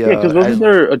 Yeah, because wasn't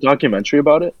there a documentary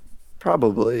about it?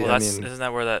 probably. Well, I isn't mean,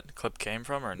 that where that clip came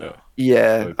from, or no?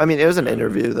 yeah. I mean, it was an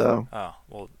interview though, Oh,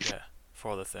 well, yeah.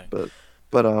 For the thing.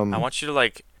 but I want you to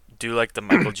like do like the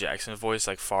Michael Jackson voice,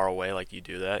 like far away, like you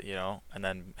do that, you know, and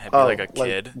then be like a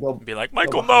kid, go- and be like, go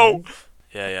Michael, no. behind.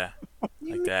 Yeah,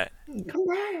 like that.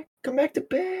 Come back to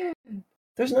bed.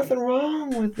 There's nothing wrong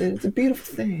with it. It's a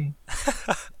beautiful thing.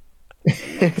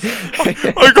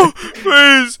 Michael,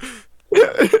 please.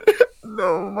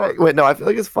 No, Mike. Wait, no. I feel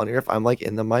like it's funnier if I'm like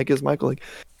in the mic as Michael, like,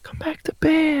 come back to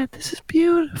bed. This is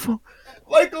beautiful.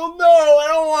 Michael, no, I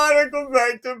don't want to come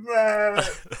back to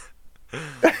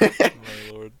bed.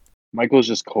 My lord. Michael's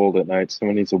just cold at night.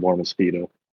 Someone needs to warm his feet up.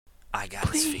 I got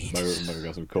his feet. Michael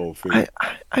got some cold feet.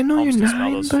 I know Holmes you're can smell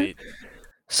nine, those but feet.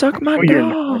 suck my Oh, you're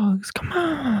dogs. Come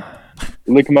on.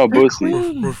 Lick my They're pussy.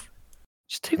 clean.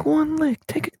 Just take one lick.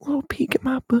 Take a little peek at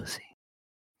my pussy.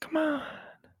 Come on.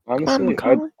 Honestly,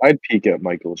 Macaulay. I'd peek at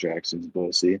Michael Jackson's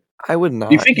pussy. I would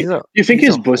not. You think He's a- you think he's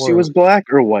his a pussy whore. was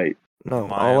black or white? No,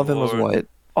 My all of him was lord. white.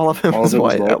 All of him All was of it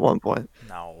was white white? at one point.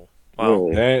 No. Wow.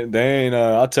 Really? They ain't.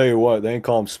 I'll tell you what. They ain't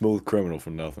call him smooth criminal for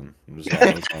nothing. That's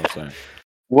all I'm saying.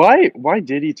 Why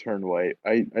did he turn white?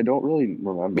 I don't really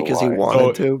remember Because why. he wanted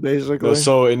So- to, basically. No,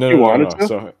 so no, You no, no, wanted no. to?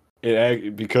 So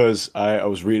because I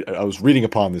was reading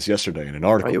upon this yesterday in an Oh,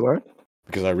 article you were?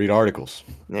 because I read articles.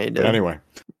 Yeah, you did. But anyway,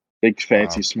 Big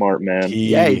fancy smart man.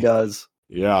 Yeah, he does.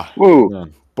 Yeah. Woo. yeah.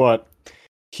 But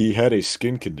he had a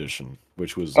skin condition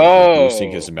which was Oh.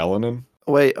 reducing his melanin.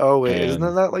 Wait, isn't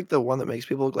And- that like the one that makes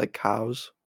people look like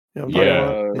cows? You know what I'm Yeah,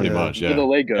 talking about? pretty much. The Yeah.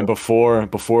 Lego. And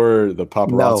before the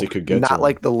paparazzi No, could get to not him,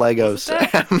 like the Lego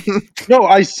Wasn't that- Sam. No,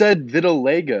 I said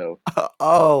vitiligo.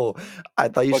 Oh, I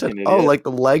thought you said, Fucking oh, idiot. like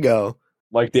the Lego.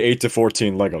 like the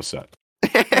 8-14 Lego set.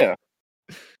 Yeah.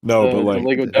 No, The but like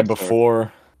Lego and Death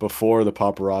Star. before the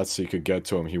paparazzi could get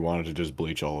to him, he wanted to just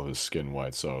bleach all of his skin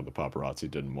white, so the paparazzi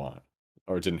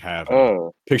didn't have any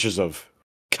Oh. pictures of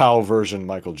cow version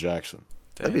Michael Jackson.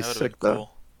 That'd be that would've sick, been though.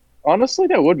 cool. Honestly,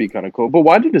 that would be kind of cool. But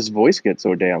why did his voice get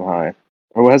so damn high?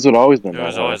 Or has it always been It that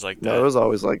was high? always like No, it that. was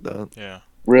always like that. Yeah.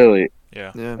 Really?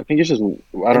 Yeah. Yeah. I think it's just, I don't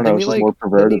And know, didn't it's he, just like- more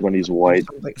perverted didn't he when he's do white.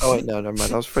 something- Oh wait, no, never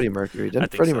mind. That was Freddie Mercury. Didn't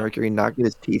think Freddie so. Mercury not get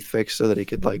his teeth fixed so that he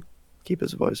could like keep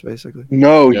his voice, basically?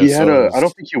 No, Yeah, he had so I it's-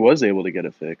 don't think he was able to get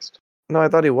it fixed. No, I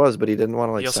thought he was, but he didn't want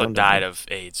to like. He also sound died different.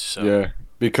 of AIDS. So. Yeah,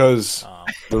 because Um,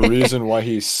 the reason why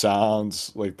he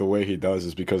sounds like the way he does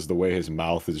is because the way his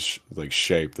mouth is like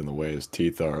shaped and the way his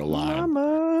teeth are aligned.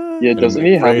 Mama. Yeah, And doesn't it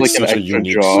he have like creates an such a extra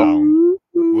unique jaw? sound.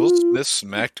 Will Smith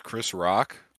smacked Chris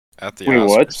Rock at the Wait,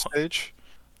 Oscar what? stage.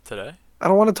 today. I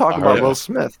don't want to talk I about heard Will that.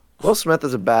 Smith. Will Smith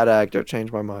is a bad actor.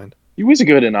 Changed my mind. He was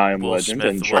good in I Am Will Legend Smith.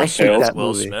 and Will Shark hate Tales. that Will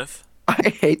movie. Smith. I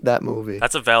hate that movie.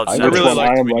 That's a valid I sentence. Which really one,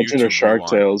 liked I Am when Legend or YouTube Shark Rewind.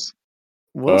 Tales?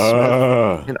 Will Smith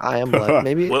Ah. and I Am Legend.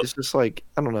 Maybe Will- it's just like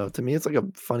I don't know. To me, it's like a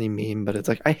funny meme, but it's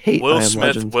like I hate Will I Am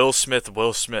Smith. Legend. Will Smith.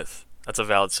 Will Smith. That's a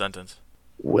valid sentence.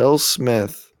 Will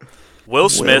Smith. Will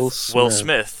Smith. Will Will Smith.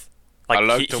 Smith. I Like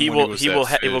liked he him when he will was he that will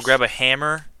he will fish. grab a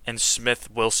hammer and Smith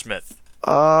Will Smith.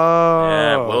 Oh.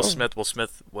 Yeah, Will Smith. Will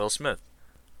Smith. Will Smith.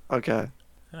 Okay.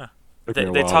 Took me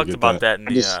a They while to talked get about that. that in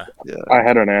the. Just- Yeah. I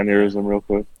had an aneurysm real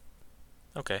quick.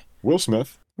 Okay. Will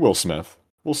Smith. Will Smith.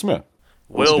 Will Smith.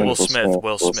 Will Smith, Smith.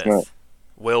 Will Smith.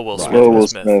 Will Right. Smith. Will Will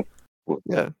Smith. Smith.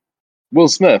 Yeah. Will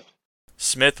Smith.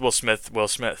 Smith. Will Smith. Will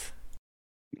Smith.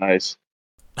 Nice.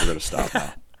 We're gonna stop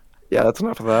now. Yeah. That's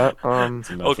enough of that. That's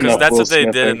enough Oh, of because No, that. that's Will what they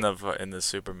Smith, did eh? in the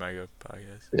Super Mega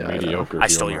podcast. Yeah. I know. mediocre. I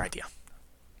stole humor. your idea.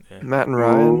 Matt and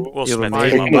Ryan. Will you have Smith.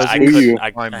 amazing Taking I, us voices. I to couldn't. you.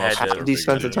 I My had muscle to. are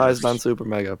Desensitized on Super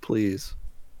Mega, please.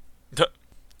 Yeah,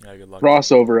 good luck.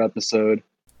 Crossover episode.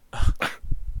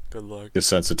 Good luck.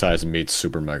 Desensitized meets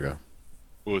super mega.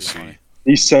 Pussy.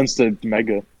 He sensed a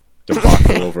mega.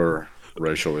 Debacle over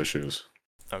racial issues.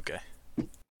 Okay.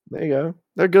 There you go.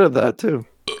 They're good at that too.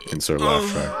 Insert laugh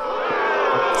track.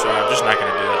 Sorry, I'm just not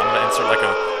gonna do it. I'm gonna insert like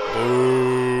a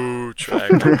boo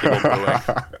track. Like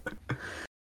people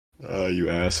booing. You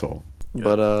asshole.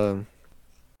 But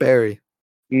Barry,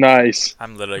 Nice.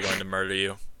 I'm literally going to murder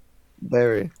you.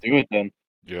 Barry, Do it then.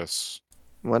 Yes.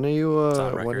 when are you It's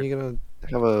on when are record. you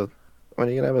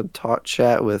gonna have a talk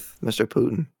chat with Mr.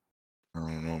 Putin? I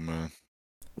don't know, man.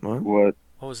 What? What?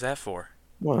 What was that for?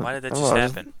 What? Why did that I don't just know,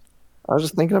 happen? I was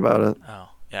just thinking about it. Oh,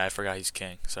 yeah, I forgot he's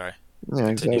king. Sorry. Yeah,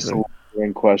 Continue. exactly.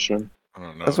 In question. I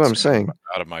don't know. That's what I'm It's saying.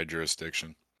 Out of my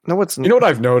jurisdiction. No, it's You know what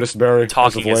I've noticed, Barry? as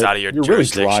Talking of is late? out of your You're really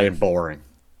dry jurisdiction. and boring.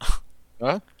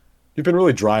 Huh? You've been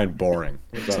really dry and boring.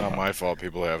 It's not my fault.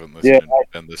 People haven't Yeah,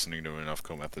 been listening to enough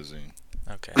comethazine.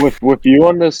 Okay. with you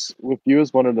on this, with you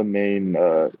as one of the main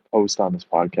hosts on this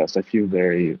podcast, I feel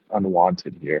very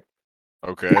unwanted here.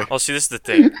 Okay. Well, see, this is the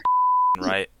thing,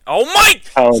 right? Oh my!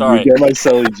 How Sorry. you get my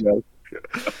silly joke?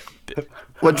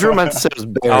 what Drew meant to say was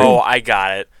Barry. Oh, I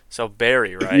got it. So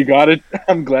Barry, right? You got it.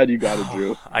 I'm glad you got it,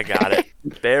 Drew. I got it.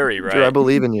 Barry, right? Drew, I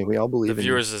believe in you. We all The believe in you.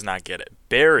 viewers does not get it.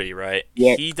 Barry, right?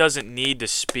 Yeah. He doesn't need to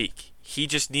speak. He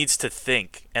just needs to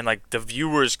think, and like the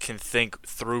viewers can think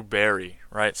through Barry,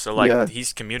 right? So like Yeah.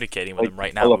 he's communicating with Like him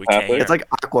right now, but we can't telepathic? hear. It's like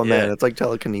Aquaman. Yeah. It's like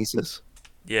telekinesis.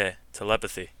 Yeah,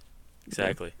 telepathy.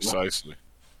 Exactly. Precisely.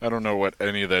 I don't know what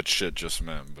any of that shit just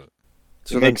meant, but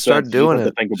So It then makes start sense. You just doing have to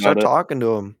it. think Start about it. talking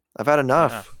to him. I've had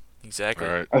enough. Yeah, exactly.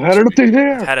 all right. I've had enough to I've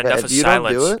hear. had enough if of you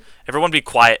silence. don't do it, Everyone be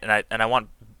quiet, and I want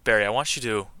Barry. I want you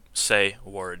to say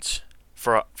words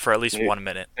for at least Yeah. 1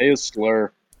 minute. Say a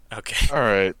slur. Okay. All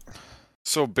right.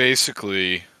 So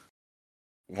basically,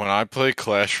 when I play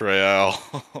Clash Royale,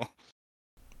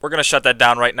 We're gonna shut that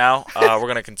down right now. We're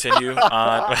gonna continue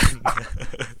on.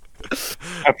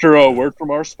 After a word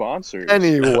from our sponsors.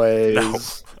 anyways, No,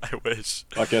 I wish.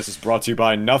 Podcast is brought to you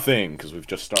by nothing because we've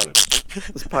just started.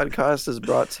 this podcast is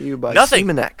brought to you by Nothing.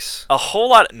 Semenex. A whole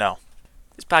lot. No.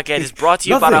 This podcast is brought to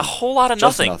you about a Nothing. whole lot of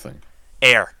Just nothing. nothing.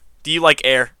 Air. Do you like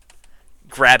air?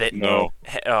 Grab it. No.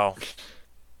 Oh.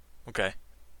 Okay.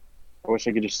 I wish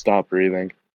I could just stop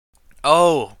breathing.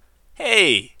 Oh.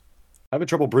 Hey. Having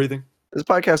trouble breathing? This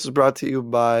podcast is brought to you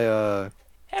by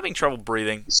Having trouble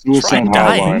breathing. Suicide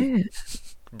Try dying. hotline.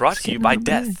 Brought to you by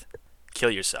death.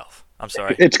 Kill yourself. I'm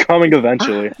sorry. It's coming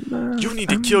eventually. You need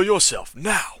to kill yourself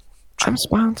now. I'm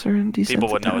sponsoring People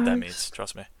would know what that means.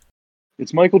 Trust me.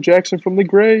 It's Michael Jackson from the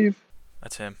grave.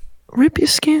 That's him. Rip your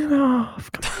skin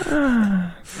off. Come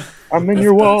on. I'm in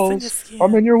your walls.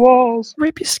 I'm in your walls.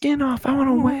 Rip your skin off. I want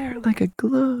to wear it like a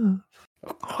glove.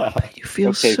 Oh, I bet you feel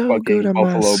Okay, so fucking good on my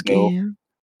Buffalo Bill. skin.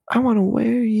 I want to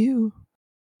wear you.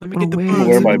 Let me get the booze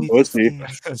Wear my underneath pussy. the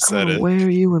skin. I said want to it. wear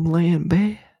you and lay in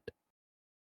bed.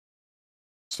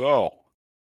 So,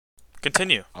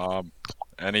 Continue.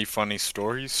 any funny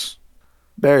stories?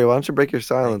 Barry, why don't you break your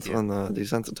silence you. on the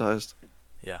desensitized?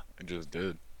 I just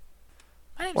did.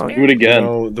 My name's Why- Barry. Do it again. You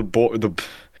know, the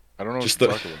I don't know Just what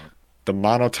the- to talk about. the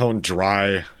monotone,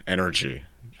 dry energy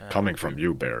Yeah. coming from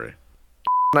you, Barry.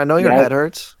 I know your Yeah. head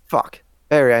hurts. Fuck.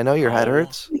 Barry, I know your head Oh.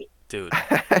 hurts. Dude,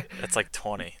 that's like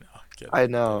 20. No, I'm kidding. I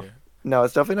know. No,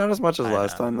 it's definitely not as much as I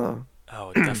last know. time, though. Oh,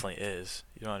 it definitely is.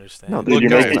 You don't understand. No, dude, Look, you're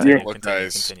guys, making- Continue, look, continue,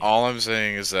 guys. continue. All I'm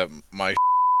saying is that my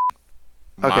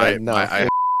Okay, no. my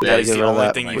We That gotta is get the rid of only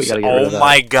that. thing We you gotta said. get rid of Oh that.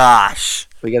 my gosh.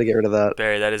 We gotta get rid of that.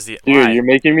 Barry, that is the. Dude, why? you're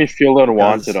making me feel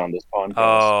unwanted Because- on this podcast.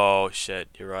 Oh, shit.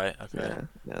 You're right. Okay.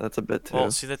 Yeah, that's a bit too. Well,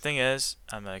 see, the thing is,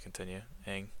 I'm going to continue.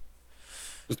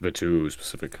 Just a bit too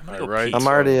specific. I'm gonna go Alright. pee. I'm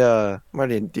already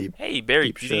in deep. Hey, Barry,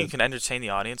 deep do you think you shit. can entertain the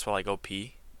audience while I go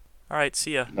pee? All right,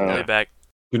 see ya. No. I'll be back.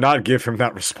 Do not give him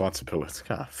that responsibility.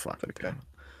 God, fuck. Okay.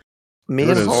 Me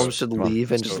Here and it is. Holmes should Come on,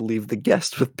 leave and let's just go. leave the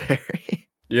guest with Barry.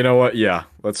 You know what? Yeah,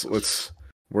 let's.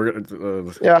 We're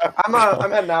gonna. Yeah,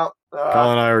 I'm heading out.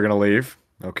 Colin and I are gonna leave.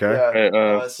 Okay. Hey,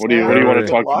 what do you Sam, want to good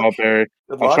talk about, Barry?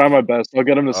 Good I'll luck. try my best. I'll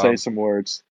get him to say Um, some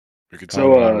words. We could So,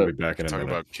 talk, Colin and I about, will be back in a talk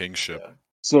minute. about kingship.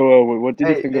 So, what did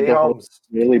you think of the whole Holmes,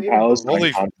 Israeli can you even Palestine We'll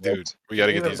leave, conflict? dude. We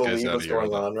gotta Can get you these even guys believe out of what's here.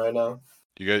 going Hold on. on right now?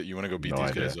 You want to go beat No these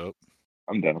idea. guys up?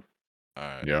 I'm down. All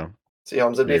right. Yeah. See,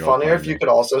 Holmes, it'd be You go funnier if find you me. could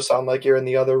also sound like you're in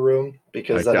the other room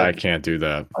because then I can't do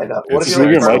that. I know. What if It's- you like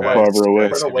Move your turn mic away? farther away.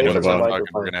 Guys, Turn if you away What don't from the about- stop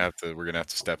talking, microphone. we're gonna have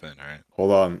to step in. All right,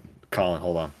 Hold on, Colin.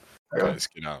 Hold on. Okay. guys,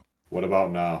 get out. What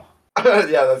about now?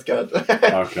 Yeah, that's good.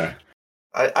 Okay.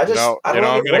 I just No, I you know,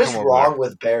 don't I'm know gonna what is come over wrong there.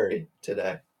 with Barry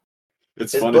today.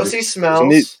 It's His funny. pussy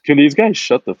smells. Can these guys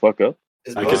shut the fuck up?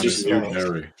 His I can pussy just mute smells.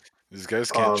 Barry. These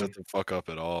guys can't Um, shut the fuck up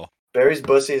at all. Barry's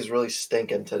pussy is really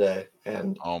stinking today,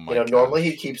 and Oh my normally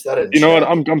gosh. he keeps that in You know what?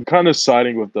 check. I'm kind of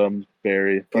siding with them,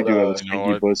 Barry. You But, do have a you You know stinky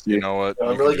what? pussy. You know what?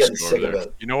 I'm You really can just getting go over sick of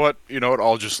there. it. You know what? You know what?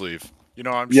 I'll just leave. You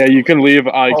know, I'm just Yeah, gonna you can leave.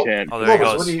 I Oh, can't. Oh, there he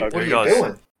Holmes, goes. what There are he you goes.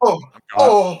 doing? Oh,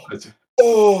 Oh.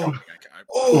 oh,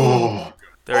 oh.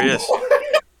 There he is.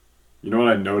 You know what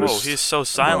I Whoa, noticed? he's so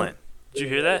silent. Did you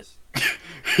hear that? I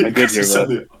did hear He's on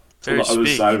that. the other Barry,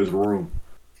 speak. side of his room.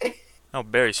 No,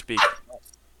 Barry, speak.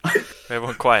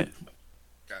 Everyone quiet.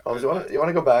 Holmes, you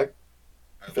wanna go back?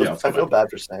 Yeah, I feel bad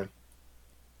for Sam.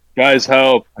 Guys,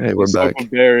 help! Hey, we're Stop back.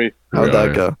 with Barry. How'd Yeah, that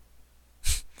yeah. go?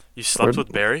 You slept Where'd-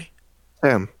 with Barry?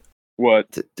 Sam,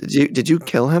 What? did you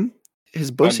kill him?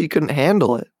 His pussy couldn't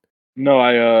handle it.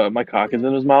 No, my cock is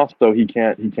in his mouth, so he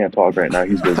can't talk right now.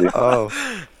 He's busy. Oh,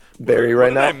 Barry,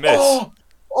 What right did now.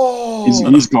 I miss?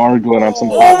 He's gargling on some.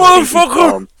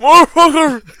 Oh, motherfucker!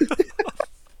 Motherfucker!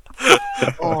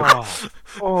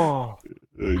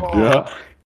 Yeah.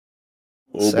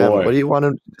 Oh Sam, boy. what do you want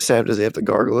him? Sam, does he have to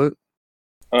gargle it?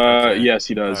 Okay. Yes,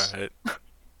 he does. Alright.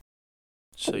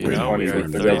 So you Wait, know funny, we are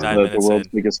because Because 39 the minutes world's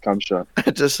in. biggest cum shot.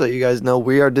 Just so you guys know,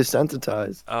 we are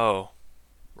desensitized. Oh.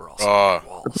 We're all Uh, sitting on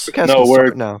walls. The podcast No, can we're-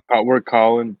 start now. We're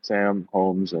Colin, Sam,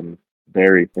 Holmes, and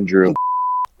Barry and Drew.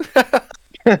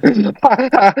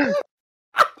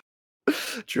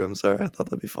 Drew, I'm sorry. I thought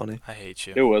that'd be funny. I hate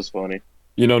you. It was funny.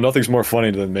 You know, nothing's more funny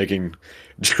than making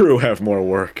Drew have more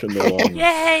work in the long.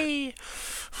 Yay!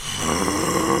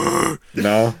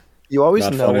 No. You always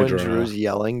Not know funny, when Drew, Drew's no.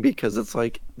 yelling because it's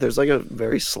like there's like a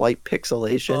very slight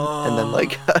pixelation and then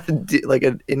like Oh. like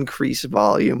an increased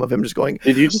volume of him just going.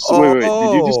 Did you just wait? Did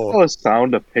you just Oh. call a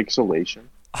sound of pixelation?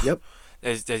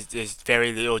 There's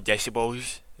very little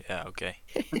decibels. Yeah, okay.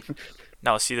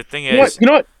 No, see, the thing You know what? is... You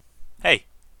know what? Hey.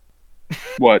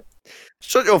 What?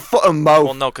 Shut your fucking mouth.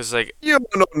 Well, no, because, like... You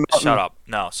don't know nothing. Shut up.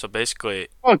 No, so basically,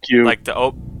 Fuck you. like, the...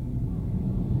 Oh,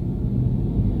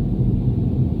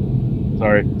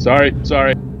 Sorry.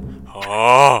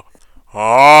 oh,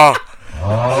 oh,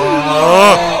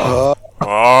 oh,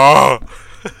 oh,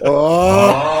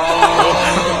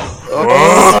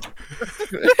 oh.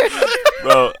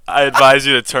 Bro, I advise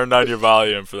you to turn down your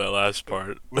volume for that last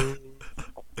part.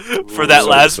 For that So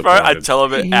last part, I'd disappointed. tell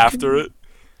him it You after it.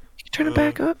 Turn it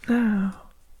back up now.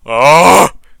 Oh!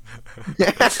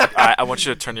 I want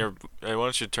you to turn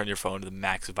your phone to the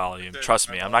max volume.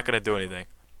 Trust me, I'm not gonna do anything.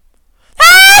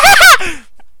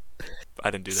 I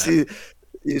didn't do that.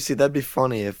 See, that'd be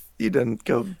funny if you didn't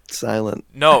go silent.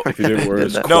 No, If you did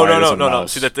words that. no. quiet as a No.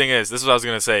 mouse. See, the thing is, this is what I was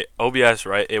gonna say. OBS,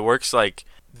 right? It works like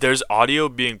there's audio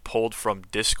being pulled from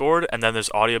Discord, and then there's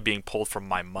audio being pulled from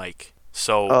my mic.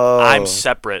 So I'm Oh.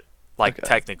 separate, like Okay.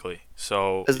 technically.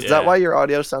 So Is that why your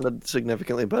audio sounded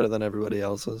significantly better than everybody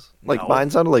else's? Like No.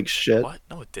 mine sounded like shit. What?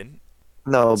 No, it didn't.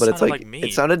 No, It but it's sounded like like me.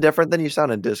 it sounded different than you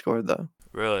sound in Discord though.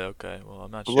 Really? Okay. Well,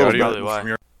 I'm not A sure. little That's bit. probably why. from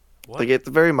your What? Like it's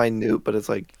very minute, but it's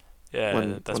like Yeah, that's when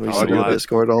we probably see audio why.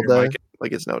 Discord all your day, mic-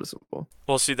 like it's noticeable.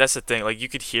 Well, see, that's the thing. Like, you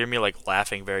could hear me like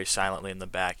laughing very silently in the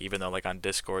back, even though like on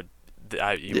Discord, you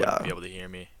wouldn't Yeah. be able to hear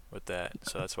me with that.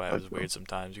 So that's why it was Okay. weird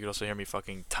sometimes. You could also hear me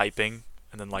fucking typing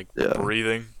and then like Yeah.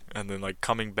 breathing and then like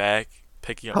coming back,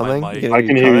 picking up Humming? my mic. You I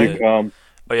can hear you come.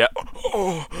 Oh yeah.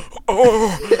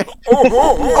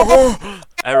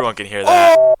 Everyone can hear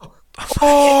that.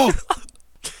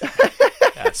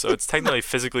 Yeah, so it's technically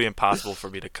physically impossible for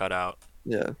me to cut out.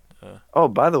 Yeah. Uh. Oh,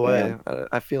 by the way,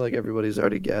 I feel like everybody's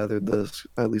already gathered this.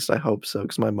 At least I hope so,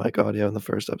 because my mic audio in the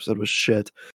first episode was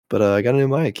shit. But I got a new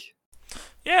mic.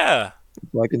 Yeah.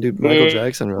 So I can do Michael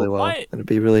Jackson really well, Why- and it'd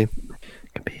be really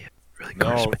No,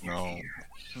 crispy. no.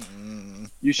 Mm.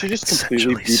 You should just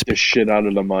Essentially completely beat the shit out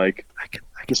of the mic. I can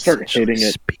Just start hitting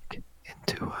it. speak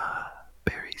to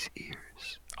Barry's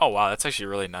ears. Oh wow, that's actually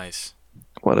really nice.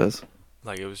 What is?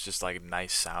 Like it was just like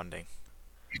nice sounding.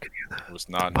 You can hear It was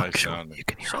not nice sounding. You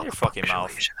can hear Shut all your the fucking mouth.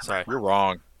 punctuation in Sorry, You're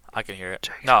wrong. I can hear it.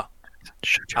 Jake. No,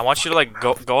 Shut your I want you to fucking like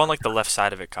mouth. go on like the left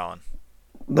side of it, Colin.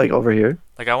 Like over here.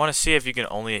 Like I want to see if you can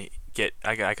only get.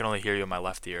 I can only hear you in my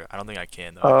left ear. I don't think I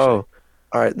can though. Oh,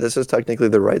 all right. This is technically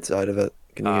the right side of it.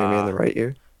 Can you hear me in the Uh, right ear?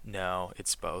 Actually. No,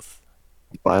 it's both.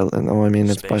 No, I mean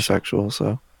it's Spatial. bisexual.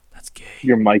 So That's gay.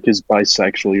 Your mic is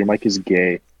bisexual. Your mic is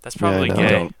gay. That's Yeah, I probably know. gay.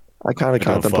 Don't. I kind I of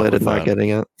don't fuck contemplated with not that. getting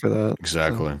it for that.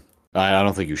 Exactly. I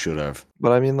don't think you should have.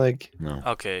 But I mean, like, No.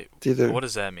 Okay, it's either. what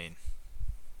does that mean?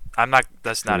 I'm not.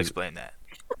 Let's not What is- explain that.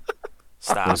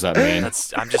 Stop. What does that mean? I'm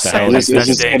just The saying. hell Like, is This that's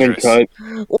is getting dangerous. cut.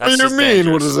 What That's do you just mean? What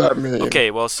dangerous. does that mean?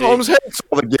 Okay, well, see, Holmes hates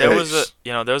all the gays.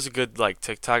 there was a good like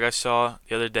TikTok I saw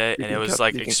the other day, You and it can was cut-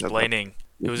 like you can cut that. explaining.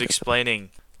 It was explaining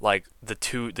like the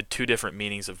two different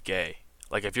meanings of gay.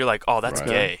 Like if you're like, oh, that's Right.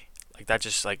 gay, like that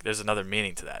just like there's another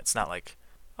meaning to that. It's not like,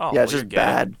 oh, Yeah, it's well, you're just gay.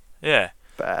 bad. Yeah,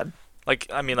 Bad. like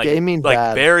I mean, like Gay means like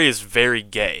bad. Barry is very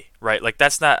gay, right? Like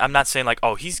that's not. I'm not saying like,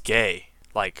 oh, he's gay.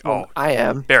 Like, Well, oh, I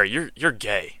am. Barry, you're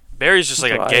gay. Barry's just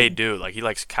like a Right. gay dude. Like he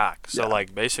likes cock. So Yeah.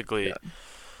 like basically, Yeah.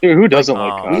 Dude, who doesn't Oh.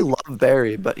 like We cock? love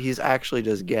Barry, but he's actually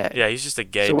just gay. yeah, he's just a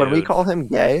gay So dude. when we call him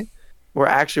gay, we're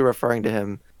actually referring to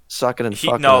him sucking and He,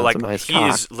 fucking no, on like some nice he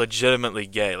cock. is legitimately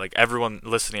gay. Like everyone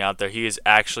listening out there, he is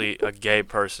actually a gay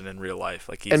person in real life.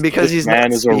 Like he's And because gay. he's Man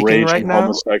not is a speaking raging right now.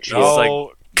 homosexual. He's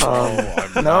like-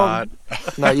 No, no. I'm not.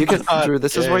 No, you can. Not Drew,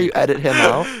 this is where gay. you edit him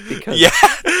out because yeah,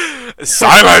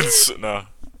 silence. No,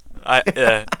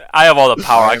 I have all the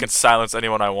power. I can silence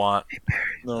anyone I want.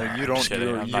 No, you I'm don't. kidding.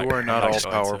 You, I'm you not- are I'm not not all going to.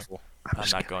 powerful. I'm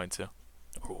not going to.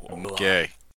 I'm gay.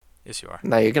 Yes, you are.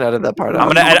 no, you can edit that part out.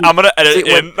 I'm gonna edit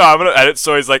See, in. No, I'm gonna edit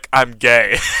so he's like I'm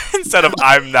gay instead of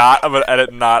I'm not. I'm gonna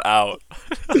edit not out.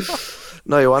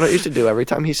 No, you want what you should do every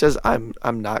time he says I'm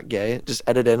not gay. Just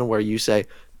edit in where you say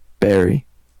Barry.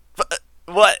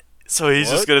 What? So he's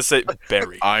just What? gonna say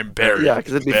Barry. I'm Barry. Barry. Yeah,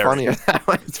 because it'd be Barry. funnier that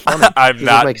way. It's funny. I'm Does it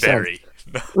not make sense?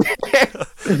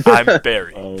 Barry. I'm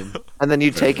Barry. And then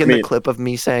you take in I the mean- clip of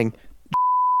me saying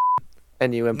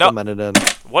and you implement it in.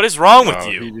 What is wrong with No,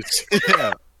 you? he just-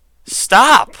 yeah.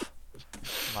 Stop.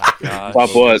 My God.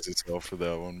 Stop what? Yourself for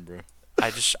that one, bro.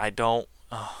 I don't.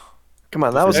 Oh. Come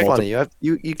on, that was Hey. funny.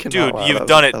 You can. Dude, wow, you've that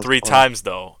done was- it that was 3 funny. times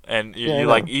though, and Yeah, I you know.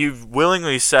 like you've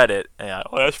willingly said it. And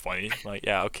oh, that's funny. Like,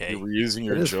 yeah, okay. You were using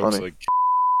your It is jokes funny. like,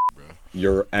 bro.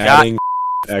 You're adding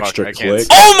extra I can't clicks.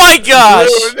 Oh my gosh!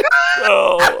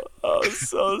 Oh, I'm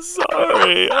so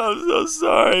sorry. I'm so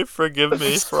sorry. Forgive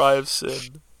me for I have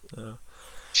sinned. I'm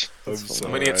I'm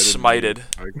gonna get sorry, I didn't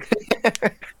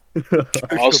smited.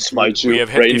 I'll smite you We have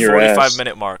hit right in the your 45 ass.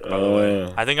 minute mark, by the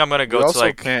way. I think I'm gonna We go to also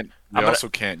like. can't. We I'm gonna- also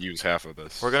can't use half of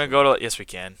this. We're gonna go to yes we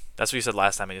can. That's what you said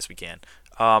last time, and yes we can.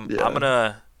 Yeah.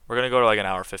 We're gonna go to like an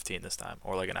hour 15 this time,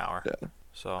 or like an hour. Yeah.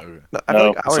 So Okay. No, I feel No,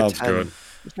 like hour sounds 10. good.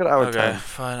 Let's go to hour okay, 10.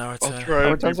 fine, hour I'll 10. try Hour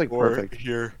and be 10's like more perfect.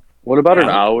 here. What about an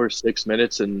Yeah. hour, 6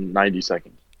 minutes, and 90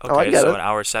 seconds? Okay, Oh, I get so it. an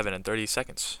hour 7 and 30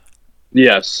 seconds.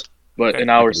 Yes, but Okay. an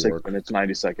hour, That could 6 work. minutes,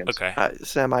 90 seconds. Okay.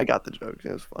 Sam, I got the joke.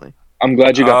 It was funny. I'm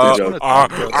glad you got the joke.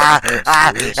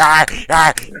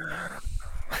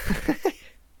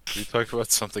 We talked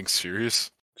about something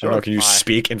serious. I don't know, can you Why?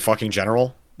 speak in fucking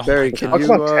general? Barry, my can God. you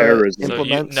Talk about terrorism. So you-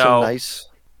 implement no. some nice?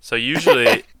 So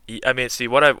usually, I mean, see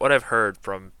what I've heard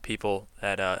from people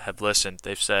that have listened.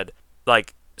 They've said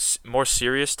like more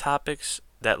serious topics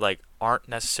that like aren't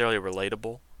necessarily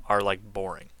relatable are like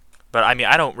boring. But I mean,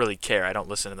 I don't really care. I don't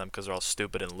listen to them because they're all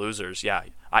stupid and losers. Yeah,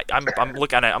 I'm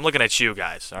looking at you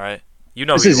guys. All right, you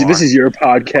know This who is you are. this is your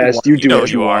podcast. You do know what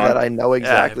who you you are. That want. I know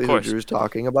exactly who course. Drew's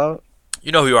talking about.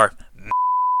 You know who you are.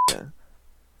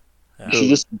 You should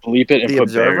just bleep it and The put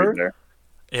Observer? Barry there.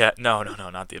 Yeah, no,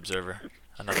 not the Observer.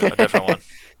 A different one.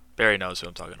 Barry knows who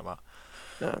I'm talking about.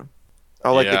 Yeah.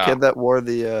 Oh, like Yeah. the kid that wore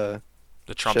the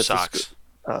The Trump Shit, the socks.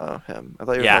 him. I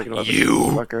thought you were Yeah, talking about you.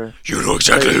 the fucker. You know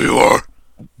exactly who you are.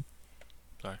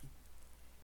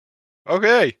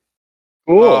 Okay.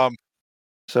 Cool.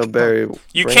 So Barry,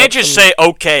 You bring can't up just some- say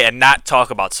okay and not talk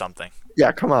about something.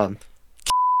 Yeah, come on.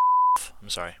 I'm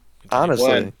sorry. Continue.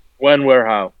 Honestly, When, where,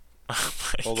 how?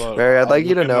 Hold on. Barry, I'd I'm like you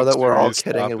to looking know up that we're all serious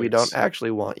kidding and we don't topics.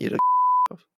 actually want you to.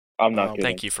 I'm not Oh, kidding.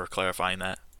 Thank you for clarifying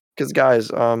that. Because guys,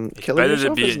 It's killing better to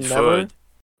yourself be is in never. food.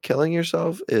 Killing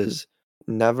yourself is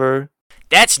never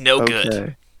That's no okay.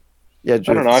 good. Yeah,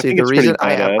 Drew, don't know, I see, think the it's pretty reason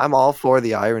badass. I'm all for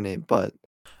the irony, but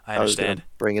I I was gonna understand.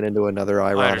 bring it into another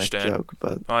ironic understand. joke.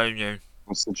 But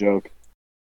What's the joke?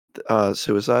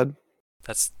 suicide.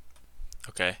 That's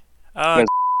okay. Funny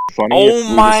Oh if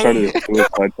we my- just started a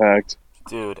suicide pact.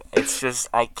 Dude, it's just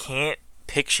I can't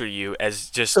picture you as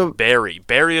just So- Barry.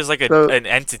 Barry is like so an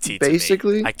entity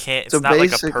basically- to me. I can't. It's So not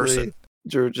like a person.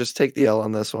 Drew, just take the L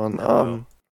on this one. Oh.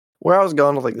 Where I was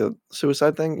going with like the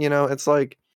suicide thing, it's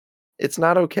like it's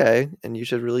not okay, and you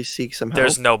should really seek some help.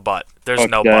 There's no but. There's Fuck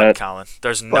no that. but, Colin.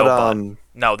 There's no but but.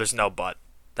 No, there's no but.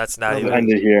 That's not No, even. but-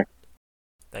 End it here.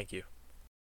 Thank you.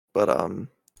 but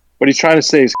What he's trying to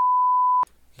say is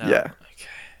No. Yeah.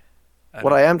 Okay.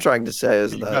 what I am trying to say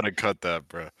is You that gotta cut that,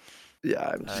 bro. yeah,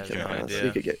 I'm I just have kidding. no Honestly.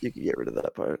 idea. You could get rid of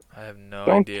that part. I have no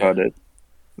don't idea. cut it.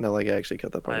 No, like I actually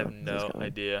cut that part. I have out. Just no kidding.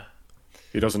 idea.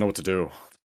 He doesn't know what to do.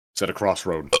 He's at a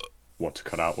crossroad. What to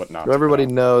cut out, what not. So everybody to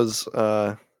cut knows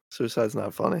suicide's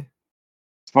not funny.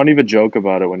 It's funny to joke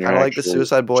about it when you're Kind of like the actually-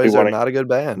 Suicide Boys actually are wanting- not a good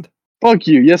band. Fuck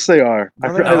you. Yes, they are. No,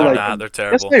 I, they're I No, they're like not. them. They're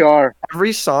Yes, terrible. they are.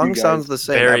 Every song You guys- sounds the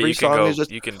same. Barry, Every you can song go. is just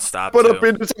You can stop put a too.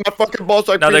 penis in my fucking balls,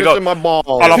 like No, they penis go- in my balls.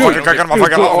 Oh, Dude, fucking- dude, fucking- they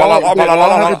fucking-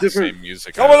 all have a different. Same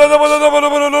music.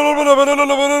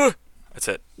 That's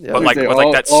it. Yeah, But like, They with like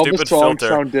all- that all the stupid songs filter.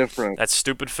 sound different. That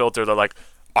stupid filter. They're like.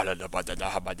 Yeah,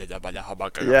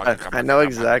 I know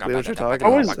exactly what you're talking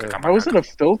How about. is how is it a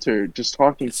filter just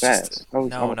talking It's just- fast? How is-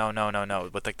 No.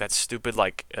 With like that stupid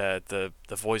like the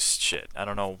voice shit. I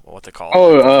don't know what to call it.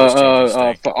 Oh, The voice changes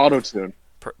thing. for auto tune.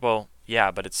 Well,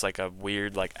 yeah, but it's like a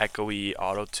weird like echoey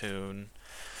auto tune.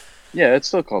 Yeah, it's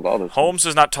still called auto tune. Holmes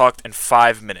has not talked in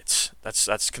 5 minutes.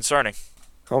 That's concerning.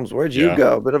 Holmes, where'd you Yeah.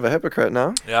 go? Bit of a hypocrite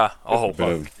now. Yeah. Oh, Bit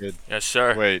of- yes,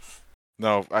 sir. Wait.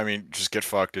 No, I mean, just get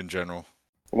fucked in general.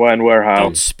 When, where, how?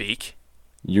 Don't speak.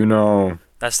 You know,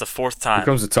 That's the 4th there time.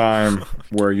 comes a time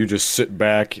where you just sit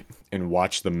back and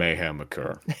watch the mayhem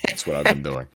occur. That's what I've been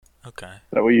doing. Okay. Is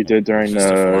that what you did during Just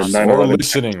a philosophy. Or 9/11?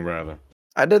 listening, rather.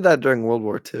 I did that during World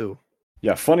War II.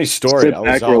 Yeah, funny story. Sit I was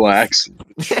back, out- relax.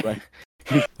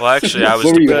 Well, actually, I was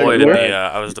What were you deployed doing? in Where? the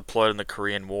I was deployed in the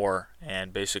Korean War,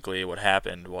 and basically what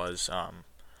happened was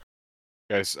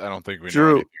Guys, I don't think we know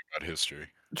Drew. anything about history.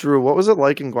 Drew, what was it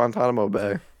like in Guantanamo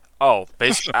Bay?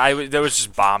 basically there was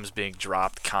just bombs being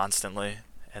dropped constantly,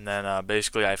 and then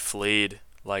basically I fled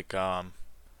like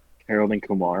Harold and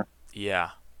Kumar. yeah.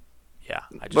 I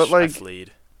But, just like, I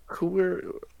fled. Who were?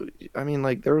 I mean,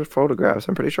 like there were photographs.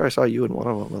 I'm pretty sure I saw you in one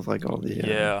of them with like all the.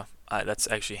 Yeah,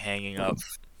 that's actually hanging up.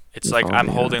 It's It's like on I'm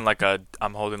the, holding like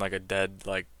a dead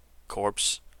like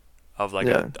corpse of like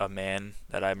Yeah. a man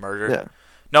that I murdered. Yeah.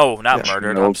 No, not Yeah.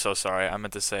 murdered. Nope. I'm so sorry. I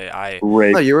meant to say I.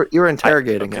 Rape. No, you were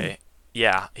interrogating okay. him.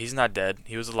 Yeah, he's not dead.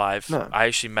 He was alive. No. I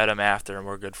actually met him after, and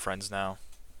we're good friends now.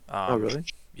 Oh really?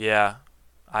 Yeah.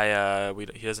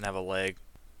 He doesn't have a leg.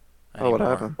 Oh, what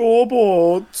anymore.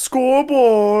 happened?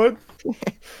 Scoreboard!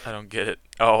 I don't get it.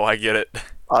 Oh, I get it.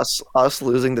 Us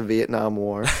losing the Vietnam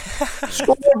War.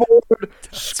 Scoreboard.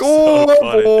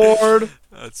 Scoreboard.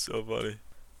 That's so funny.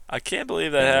 I can't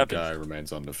believe that And the happened. guy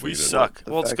remains undefeated. We suck.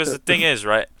 The Well, it's fact because the that- thing is,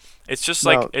 right? It's just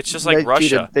No, like they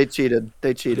Russia. Cheated.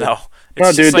 They cheated. No, No,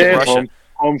 it's dude, just they like had Russia.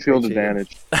 home field They cheated.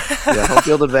 advantage. Yeah, home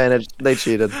field advantage. They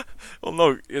cheated. Well,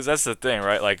 no, because that's the thing,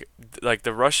 right? Like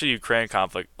the Russia-Ukraine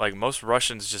conflict. Like most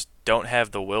Russians just don't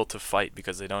have the will to fight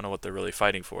because they don't know what they're really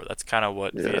fighting for. That's kind of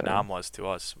what Yeah. Vietnam was to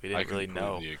us. We I didn't really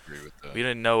know. completely agree with that. We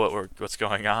didn't know what's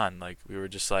going on. Like we were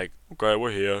just like, okay,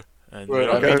 we're here, and But, you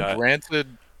know, I we mean, died.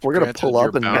 granted, We're gonna granted, pull you're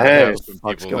up and bound not to Hey. know have what the some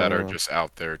fuck's people that going are on. just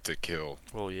out there to kill.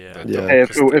 Well, yeah. That Yeah. don't- Hey, if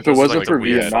Those it are wasn't like for the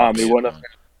weird Vietnam, fucks. we wouldn't have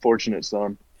been fortunate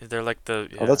son. They're like the.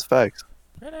 Yeah. Oh, that's facts.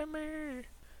 Enemy.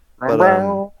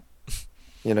 But,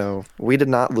 we did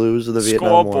not lose the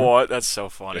Vietnam War. Scoreboard. That's so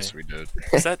funny. Yes, we did.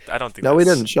 Is that? I don't think. No, we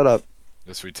that's- didn't. Shut up.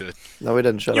 Yes, we did. No, we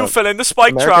didn't. Shut You up. fell in the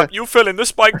spike America- trap. You fell in the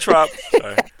spike trap.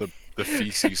 Sorry. The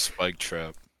feces spike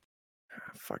trap.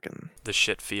 Fucking. The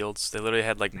shit fields. They literally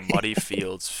had like muddy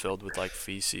fields filled with like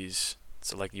feces.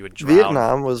 So like you would drown.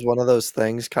 Vietnam was one of those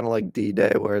things, kind of like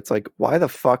D-Day, where it's like, why the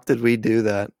fuck did we do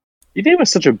that? You think it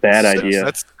was such a bad idea.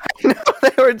 That's They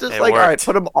were just It like, all right, worked.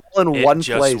 put them all in It one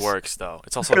just place. works though.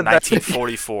 It's also Put it that-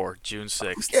 1944, June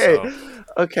 6th. Okay, So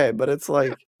okay, but it's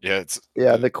like, yeah. It's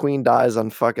the Queen dies on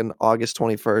fucking August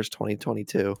 21st,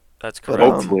 2022. that's But, correct.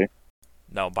 Hopefully.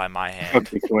 No, by my hand. Fuck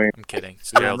the queen. I'm kidding.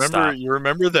 You Gerald, remember? stop. You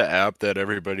remember the app that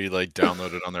everybody like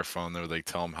downloaded on their phone that would like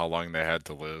tell them how long they had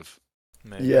to live?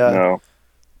 Maybe. Yeah, No.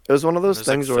 it was one of those There's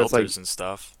things like where it's like, filters and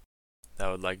stuff that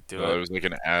would like do It it. was like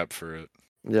an app for it.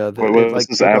 yeah, they, Wait, they'd, what's like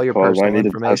this take all app your called? I personal need to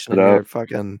test information it and your out.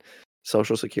 fucking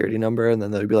social security number, and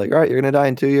then they'd be like, all right, you're gonna die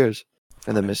in 2 years,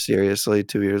 and then mysteriously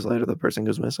 2 years later, the person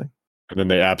goes missing. And then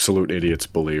the absolute idiots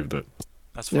believed it.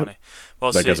 That's Yep. funny.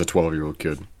 Well, Like see, as a 12-year-old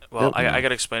kid. well, Yep. I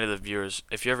gotta explain to the viewers.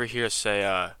 If you ever hear us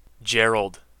say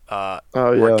Gerald, Oh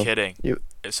we're yeah, kidding. You-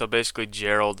 So basically,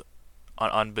 Gerald,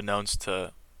 unbeknownst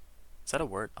to, is that a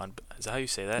word? Is that how you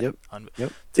say that? Yep. Un-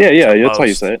 Yep. to- Yeah, to that's how you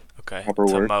most. say it. Okay. Proper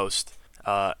to word. most.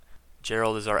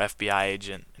 Gerald is our FBI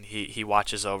agent, and he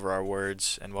watches over our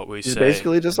words and what we He's say.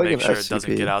 basically just and like make an sure it doesn't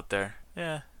SCP. get out there.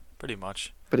 Yeah, pretty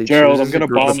much. But he Gerald, I'm chooses a gonna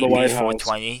group of bomb the White people.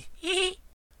 House.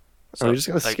 Are we just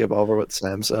gonna skip over what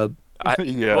Sam said?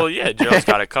 Yeah. Well, yeah, Gerald's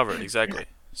got it covered exactly.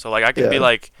 So like I could be Yeah.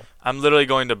 like, I'm literally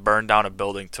going to burn down a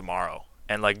building tomorrow,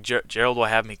 and like Gerald will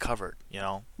have me covered.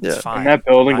 Yeah. It's fine. And that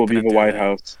building I'm will not be gonna the do White that.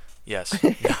 House. Yes.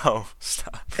 No.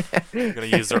 Stop. They're gonna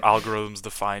use their algorithms to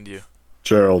find you.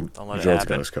 Gerald, Don't let it Gerald's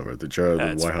happen. got us covered. The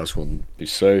Yeah, it's White House will be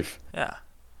safe. Yeah.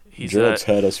 He's Gerald's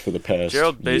had us for the past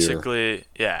Gerald year. basically,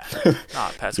 yeah,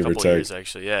 past Give or couple take. years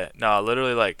actually, yeah. No,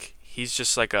 literally, like he's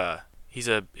just like he's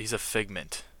a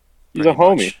figment. He's a pretty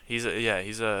homie. much. He's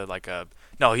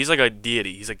like a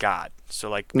deity. He's a god. So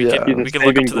like we Yeah. can He's a look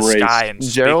up saving to the grace. sky and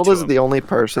Gerald speak is to him. the only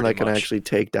person that pretty can much. actually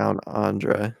take down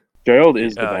Andre. Gerald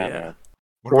is the Oh, Batman. yeah.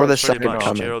 What Or about the shutting second Much. off?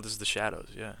 coming. Gerald is the shadows.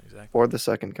 Yeah, exactly. Or the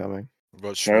second coming. What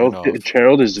about shutting off?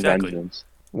 Gerald is Exactly. vengeance.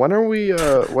 When are we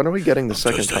getting the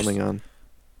second Tuesdays. coming on?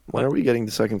 When are we getting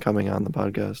the second coming on the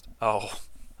podcast? Oh,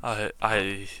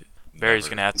 Barry's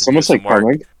gonna have to It's almost do like some work.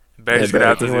 coming. Barry's Yeah, gonna Barry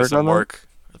have to can do work some on that? work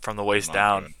from the waist Not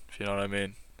down. good. If you know what I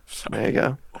mean. There you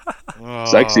go.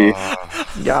 Sexy.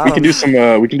 Got We can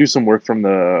him. do some work from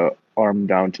the arm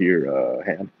down to your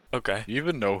hand. Okay. You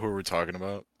even know who we're talking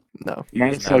about? No.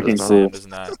 That's He's fucking not, cool. Sam is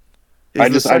not. He's I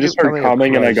the just second heard coming of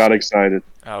coming and I Christ. got excited.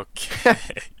 Okay.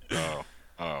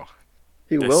 Oh.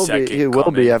 He the will be. second He will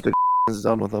coming. be after is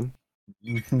done with him.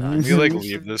 Can we like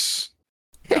leave this?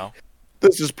 No.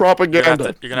 This is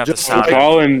propaganda. You're gonna have to Just sound like-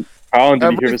 him. Colin,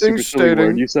 did you hear the super Everything's silly word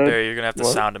stating- you said? Barry, you're gonna have to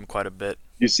What? sound him quite a bit.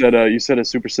 You said a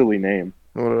super silly name.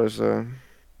 What did I say? You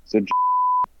said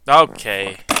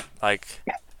Okay. Like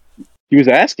he was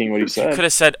asking what he you said. could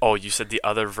have said, "Oh, you said the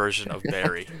other version of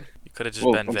Barry." You could have just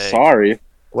Well, been I'm vague. sorry.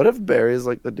 What if Barry's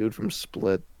like the dude from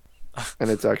Split, and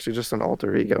it's actually just an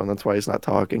alter ego, and that's why he's not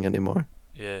talking anymore?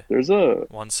 Yeah. There's a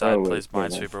One side wait, plays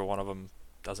wait, Minesweeper, one of them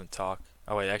doesn't talk.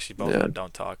 Oh wait, actually both Yeah. of them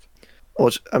don't talk. Well,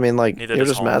 I mean, like Neither you're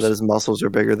does just mad Holmes. that his muscles are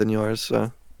bigger than yours,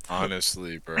 so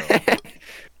Honestly, bro.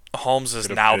 Holmes is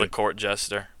Could've now been. the court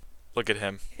jester. Look at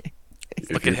him.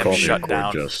 If Look you at him call me a shut court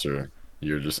down. jester,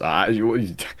 you're just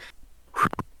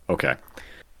okay.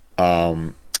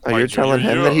 you're telling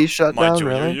him that he's shut My down,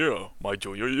 junior really? year. My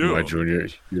junior My year. junior,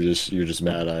 you're just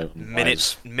mad.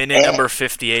 Minute number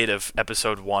 58 of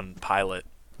episode 1 pilot.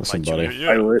 Listen, My junior buddy. year.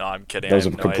 Pilot. No, I'm kidding. That was I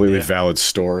a have no completely idea. valid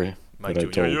story. My that I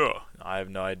junior told. year. I have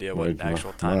no idea what My-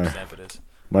 actual my- timestamp it is.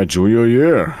 My junior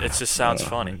year. It just sounds Uh,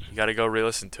 funny. You gotta go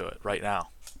re-listen to it right now.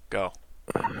 Go.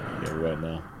 Yeah, right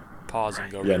now. Pause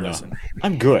and go Yeah, no. re-listen.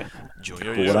 I'm good.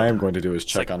 Junior But year. what I am going to do is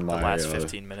It's check like on the my. last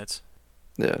 15 minutes.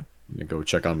 Yeah. Go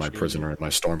check on my prisoner in my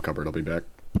storm cupboard. I'll be back.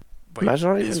 Wait, Imagine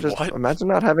not even is just. what? Imagine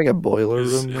not having a boiler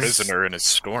Is- room. is- Prisoner in a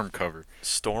storm cover.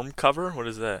 Storm cover? What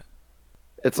is that?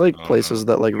 It's like Oh, places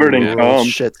that like Covered in rural cum.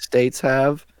 shit states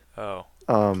have. Oh.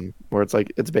 Where it's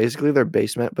like it's basically their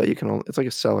basement, but you can only, it's like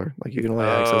a cellar. Like you can only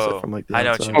access Oh, it from like the I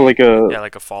know what outside. you oh, like a Yeah,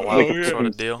 like a Fallout like yeah. a sort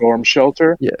of deal. storm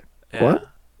shelter. Yeah. What?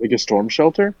 Like a storm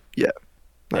shelter.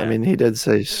 I Yeah. mean, he did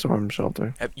say storm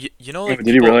shelter. You know, like Did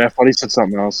he people- really? I thought he said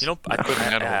something else. You know, I, Put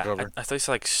manhole yeah, cover. I thought you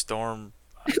said like storm.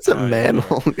 It's a yeah.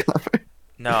 manhole cover.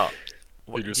 No.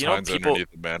 He What, just you know, finds people.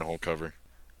 underneath the manhole cover.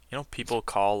 You know, people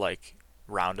call like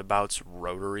roundabouts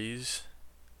rotaries.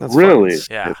 That's Really?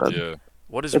 fucking Yeah. stupid. Yeah.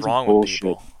 What is That's wrong bullshit.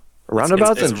 with people?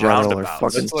 Roundabouts it's in general roundabouts. are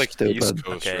fucking That's like stupid. East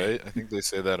Coast, Okay. right? I think they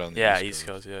say that on the Yeah, East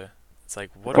Coast. Yeah. It's like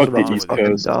what Fuck is the wrong Roundabouts East with fucking it?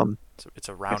 Coast. dumb. It's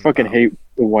a I roundabout. fucking hate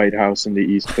the White House and the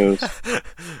East Coast.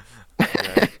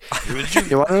 Yeah. You want Did to?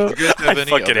 you guys have I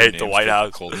any fucking other hate the names White for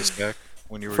House. Cul-de-sac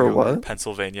when you were For younger? what?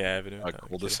 Pennsylvania Avenue. A No, I'm kidding.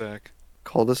 cul-de-sac.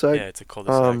 Cul-de-sac? Yeah, it's a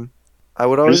cul-de-sac. I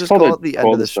would always just just call call it it the end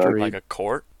of the cul-de-sac. street. Like a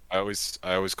court? I always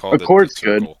called it the court's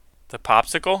good. circle. The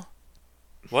popsicle?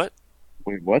 What?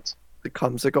 Wait, what? The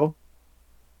cumsicle.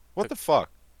 What the fuck?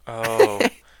 Oh,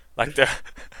 like the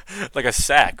like a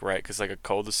sack, right? Because like a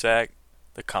cul-de-sac,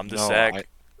 the cum-de-sac, I-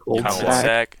 Cul-de-sac.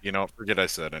 cum-de-sac. You know, forget I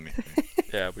said anything.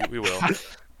 Yeah, we will.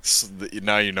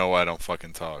 Now you know why I don't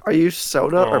fucking talk. Are you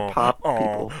soda or pop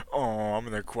people? Oh, I'm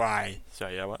gonna cry.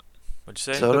 Sorry, yeah, what? What'd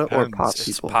you say? Soda or Depends. pop It's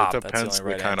people? pop. It That's the depends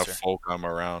only what right kind answer. of folk I'm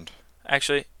around.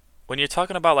 Actually, when you're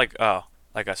talking about like a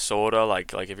soda,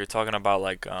 like if you're talking about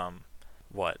like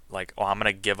what, like I'm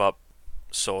gonna give up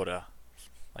soda,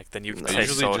 like then you can I say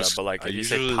usually soda, just, but like I if you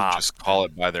say usually pop, just call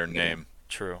it by their name.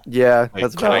 true. Yeah, Like,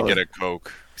 that's can I valid. get a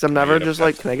Coke? Because I'm Can I never get a just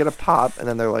like, Pepsi? can I get a pop? And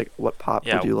then they're like, what pop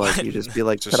Yeah, would you like? what? You just be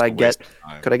like, Just could I a waste get, of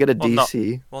time. could I get a Well, no.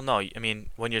 DC? Well, no, I mean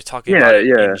when you're talking Yeah, about it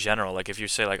yeah. in general, like if you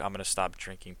say like I'm gonna stop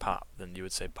drinking pop, then you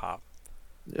would say pop.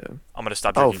 Yeah. I'm gonna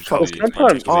stop Oh, drinking fuck. Coke.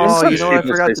 Sometimes- Oh, Sometimes you know what I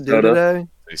people forgot say to do soda. today?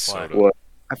 Say soda. What?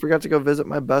 I forgot to go visit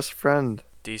my best friend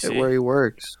at DC. where he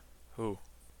works. Who?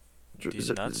 These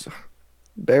nuts?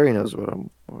 Barry knows what I'm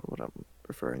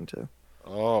referring to.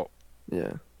 Oh.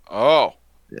 Yeah. Oh.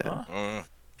 Yeah. Uh,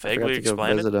 Vaguely I forgot to go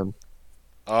explain it. visit him.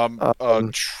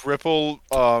 Triple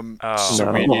Oh.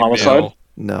 sweetie Homicide?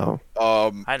 No.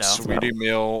 I know. Sweetie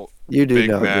meal You do Big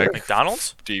know. Mac. Jeff.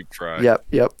 McDonald's? deep fry. Yep.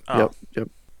 Oh. Yep.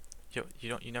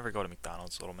 You never go to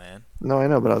McDonald's, little man. No, I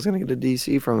know, but I was gonna get a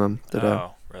DC from him today.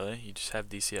 Oh, really? You just have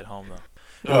DC at home though.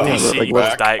 Yeah, DC but, like, equals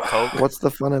what's- Diet Coke. What's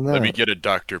the fun in that? Let me get a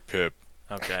Dr. Pip.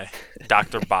 Okay.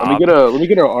 Dr. Let Bob. me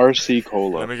get a RC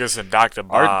cola. Let me get some Dr.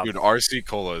 Bob. Dude, RC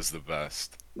Cola is the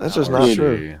best. That's just No, not dude.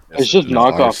 true. It's just No,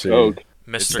 knockoff RC. Coke.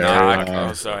 Mr. very Cock. nice.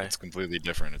 Oh, sorry. It's completely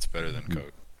different. It's better than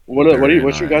Coke.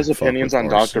 What's your guys' Fuck opinions with on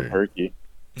Dr. RC. Perky?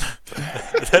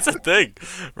 That's a thing,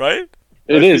 right?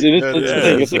 It is. that It's is. a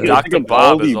thing. It's like Dr. an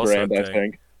Bob is Aldi also a brand, I thing.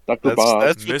 think. Dr. Bob.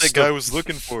 That's what the Mr. guy was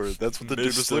looking for. That's what the dude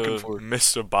was looking for.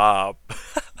 Mr. Bob.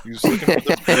 He was looking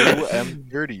for the blue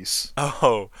M30s.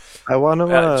 Oh. I want to.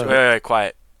 Wait,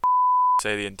 quiet.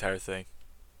 Say the entire thing.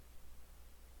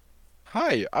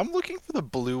 Hi, I'm looking for the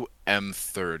blue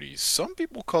M30s. Some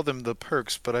people call them the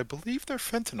perks, but I believe they're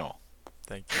fentanyl.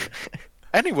 Thank you.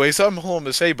 Anyways, I'm home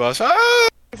to say, bus. Ah!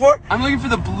 I'm looking for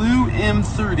the blue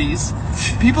M30s.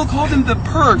 People call them the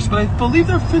perks, but I believe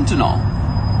they're fentanyl.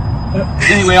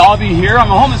 Anyway, I'll be here. I'm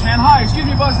a homeless man. Hi, excuse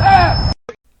me, boss. Ah!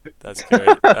 That's great.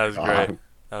 That was great.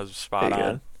 That was spot There you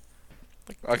on.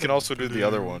 I can also do the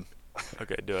other one.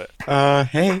 Okay, do it.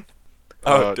 Hey.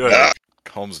 Oh, do it.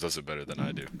 Holmes does it better than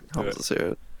I do. Let's hear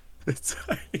it. It's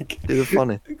like, Do the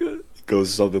funny. It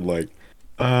goes something like,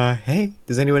 hey,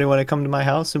 does anybody want to come to my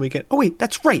house and we can... Oh, wait,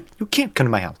 that's right. You can't come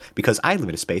to my house because I live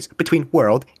in a space between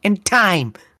world and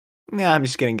time. Nah, I'm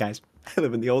just kidding, guys. I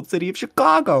live in the old city of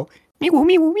Chicago.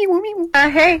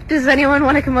 Hey, does anyone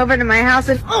want to come over to my house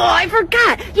and... Oh, I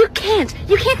forgot! You can't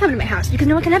come to my house because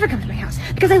no one can ever come to my house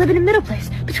because I live in a middle place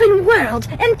between world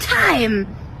and time.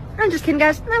 I'm just kidding,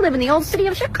 guys. I live in the old city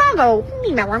of Chicago.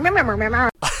 You know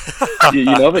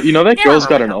that girl's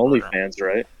got an OnlyFans,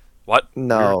 right? What? We were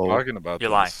No. talking about You're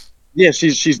this. lying. Yeah,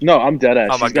 she's no, I'm dead ass.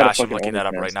 Oh my She's got a gosh, I'm fucking looking that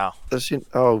up OnlyFans. right now. Does she?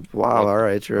 Oh wow. All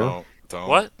right, true. No, don't.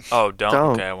 What? Oh, don't.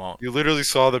 Don't. Okay, I won't. You literally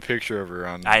saw the picture of her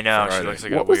on I know. She Friday. looks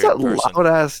like a What was weird that person. loud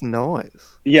ass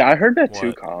noise? Yeah, I heard that too,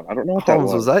 What? Colin. I don't know what that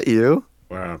Holmes, was that you?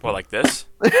 wow. What, like this?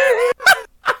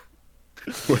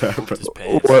 What happened? His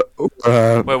pants. What?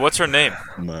 Wait, what's her name?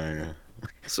 My,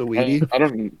 Sweetie. I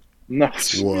don't know.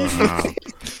 wow.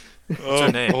 What's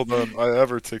her name? Hold on, I have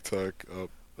her TikTok up.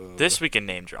 This we can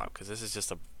name drop because this is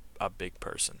just a big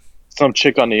person. Some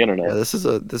chick on the internet. Yeah, this is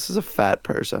a fat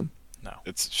person. No,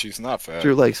 she's not fat.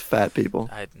 Drew likes fat people.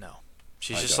 I no.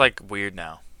 She's I just don't. like weird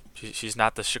now. She's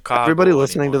not the Chicago. Everybody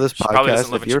listening to anymore. this She probably podcast,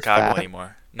 doesn't live if in you're Chicago fat,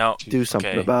 anymore. No. Do something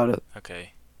okay. about it.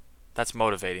 Okay, that's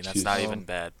motivating. That's She's- not even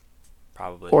bad.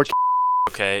 Probably. Or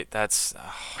okay, that's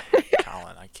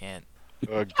Colin. I can't.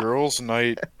 Girls'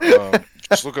 night.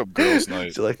 Just look up girls'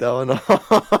 night. do you like that one?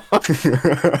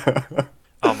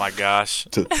 Oh my gosh.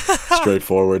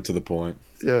 Straightforward to the point.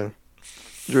 Yeah.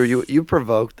 Drew, you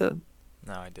provoked it.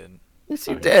 No, I didn't. Yes,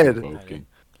 you did. Provoking.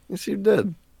 Yes, you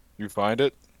did. You find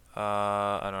it?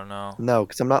 I don't know. No,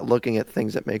 because I'm not looking at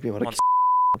things that make me want One to.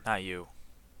 Not you.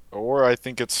 Or I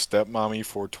think it's Stepmommy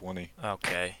 420.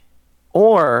 Okay.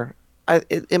 Or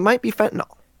it might be fentanyl.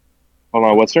 Hold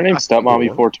on, what's her name? That's Stepmommy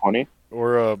cool. 420?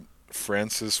 Or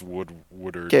Frances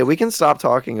Woodard. Okay, we can stop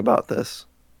talking about this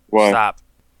What? Stop.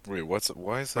 Wait, why is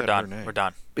We're that her done. name? We're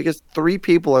done. because 3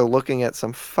 people are looking at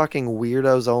some fucking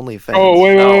weirdos OnlyFans. Oh,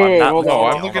 wait, No, wait, I'm wait, not hold No,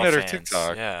 on. I'm looking at her OnlyFans.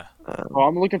 TikTok. Yeah. Oh,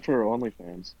 I'm looking for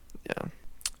OnlyFans.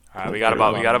 All right, we got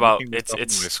about. Looking It's this up on my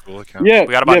it's school account. Yeah,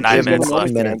 We got about yeah, 9 she's got minutes an left.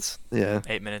 OnlyFans. minutes. Yeah.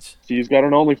 8 minutes. She's got an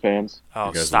OnlyFans. Oh,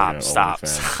 You guys stop! looking at Stop!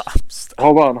 OnlyFans? Stop!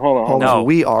 Hold on. Holmes, No.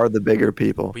 we are the bigger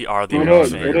people. We are the Go Go to,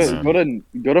 to- OnlyFans.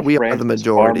 go to We are the Francis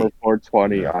majority. Farmer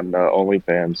 420 on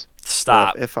OnlyFans.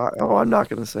 Stop! I'm not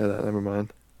gonna say that. Never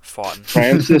mind. Foughten.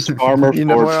 Francis Farmer You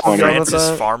know where I'm 420. going with Francis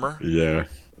that? Farmer. Yeah.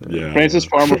 Yeah. Francis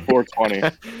Farmer 420.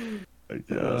 I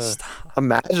guess. Stop.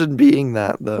 Imagine being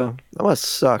that though. That must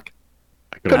suck.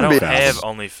 I I Couldn't don't be. have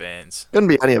OnlyFans. Couldn't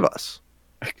be any of us.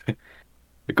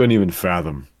 I couldn't even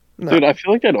fathom. No. Dude, I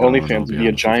feel like that No, no, OnlyFans would be be a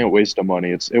honest with giant waste of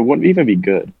money. It wouldn't even be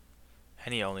good.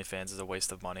 Any OnlyFans is a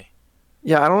waste of money.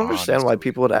 Yeah, I don't understand why Honestly.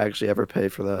 people would actually ever pay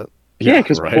for that. Yeah,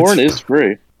 because right. porn is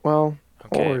free. Well,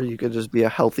 Okay. or you could just be a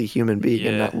healthy human being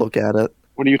and Yeah. not look at it.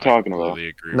 What are you talking about? Completely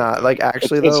agree. Not with like that.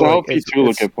 actually It's though. Like, healthy to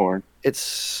look at porn. it's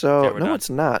so Okay, we're no, done. it's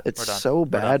not. It's We're done. so We're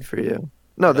bad done. for you.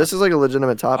 No, We're this is like a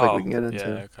legitimate topic Oh, we can get into. yeah.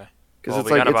 Okay. Because Well, it's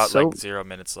we like got about it's so like 0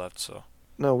 minutes left, so.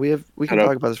 no, we can Shut up.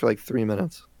 talk about this for like 3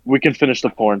 minutes. We can finish the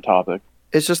porn topic.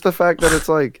 It's just the fact that it's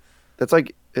like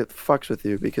it fucks with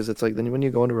you because it's like then when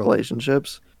you go into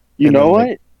relationships, You And know then, what?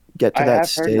 like, get to I that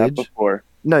have heard that stage. before.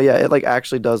 No, yeah, it like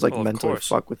actually does like Well, of mentally course.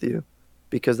 fuck with you,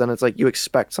 because then it's like you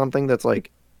expect something that's like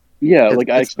Yeah, It's- like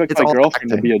I it's- expect it's my all girlfriend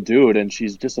to acting. be a dude, and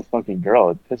she's just a fucking girl.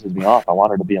 It pisses me off. I want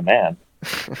her to be a man.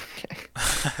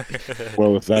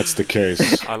 Well, if that's the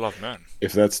case, I love men.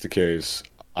 if that's the case,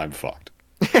 I'm fucked.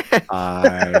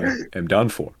 I am done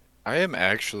for. I am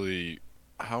actually.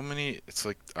 How many? It's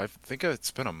like I think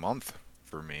it's been a month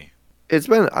for me. It's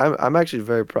been. I'm actually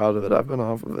very proud of it. I've been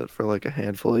off of it for like a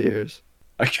handful of years.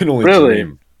 I can only Really?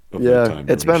 dream of that Yeah, time.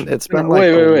 it's been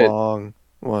Wait, like wait. a long.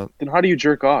 What? Then how do you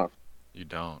jerk off? You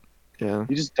don't. Yeah.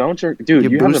 You just don't jerk, dude.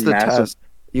 You, have boost a the massive. test.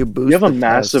 You boost. You have a the test.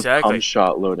 massive Exactly. cum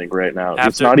shot loading right now. it's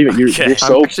After- not even. You're okay. I'm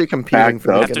so actually competing for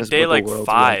the backed up. After Guinness day Book like of World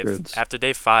 5, Records. after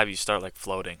day 5, you start like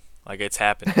floating, like it's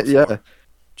happening. Yeah.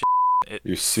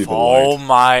 You see the Oh light.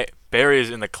 my, Barry is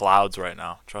in the clouds right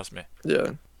now. Trust me.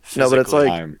 Yeah. No, but it's Physically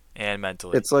like and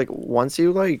mentally. it's like once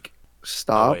you like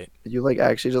stop, wait. you like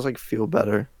actually just like feel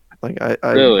better. Like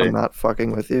Really? I'm not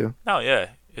fucking with you. No, yeah,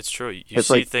 it's true. You It's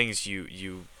see like- things you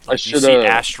I like, you should, see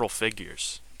astral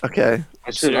figures. Okay.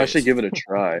 I serious. should give it a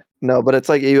try. No, but it's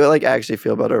like you like actually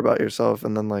feel better about yourself,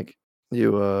 and then like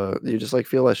you just like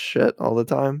feel less shit all the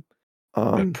time.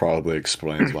 That probably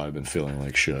explains why I've been feeling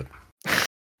like shit.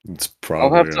 It's I'll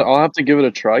probably. have to give it a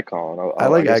try, Colin. I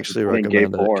like guess actually I'm playing gay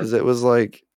recommend it porn. because it was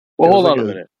like Well, it was hold like on a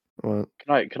minute.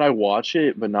 what Can I watch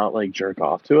it but not like jerk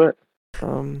off to it?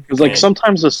 um Because like Oh.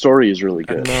 sometimes the story is really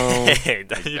good. no. Hey,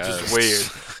 you're just guess.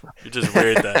 weird. You're just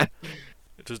weird then.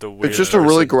 It's just a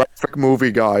weird. graphic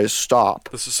movie, guys. Stop.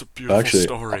 This is a beautiful Actually,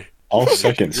 story. I'll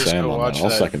second Just Sam go on watch that. I'll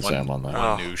that second one- Sam on that. one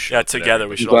Oh, new shit yeah, that together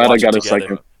we everybody- should I'm glad I watch got it a together.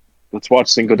 second. Let's watch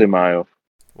Cinco de Mayo.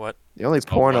 What? The only Let's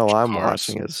all porno watch I'm Cars.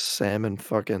 watching is Sam and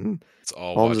fucking Let's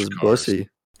all Holmes' watch Cars. pussy.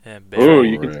 Yeah, Oh, Barry.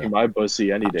 you can yeah. see my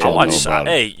pussy any day. I'll don't watch. know about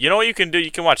it. Hey, you know what you can do? You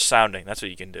can watch sounding. That's what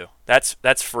you can do. That's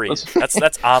free. Let's-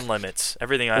 That's on limits.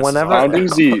 Everything else. Whenever-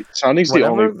 is off. Sounding's the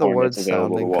Whenever only the porn word that's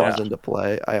available to sounding watch. comes into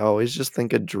play, I always just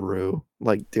think of Drew,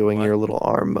 like doing What? your little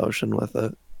arm motion with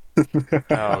it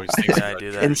Oh, always yeah, thinks I about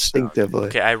do that. instinctively.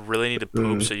 Okay, I really need to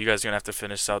poop, Mm. so you guys are gonna have to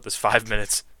finish out this 5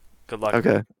 minutes. Good luck.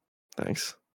 Okay,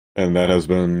 thanks. And that has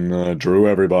been Drew,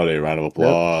 everybody. Round of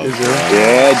applause. Is it?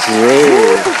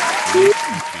 Yeah, Drew.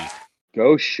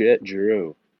 Go shit,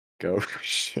 Drew. Go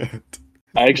shit.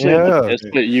 I actually Yeah. have pissed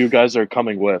that you guys are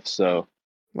coming with, so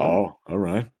Oh, all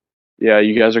right. yeah,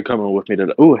 you guys are coming with me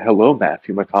today. Oh, hello,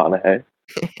 Matthew McConaughey.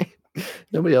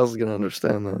 Nobody else is gonna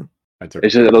understand that.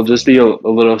 It'll just be a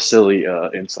little silly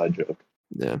inside joke.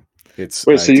 Yeah, It's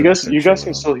Wait, so I you guys took a can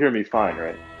picture still hear me fine,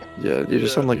 right? yeah. You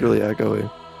just sound like really echoey.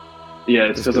 Yeah,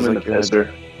 it's Just because I'm in 'cause, the like,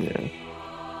 pisser. Yeah,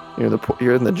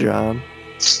 you're in the John.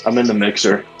 I'm in the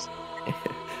mixer.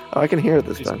 Oh, I can hear it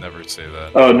this Please time. never say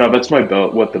that. Oh no, that's my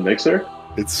belt. What, the mixer?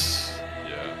 It's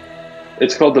Yeah.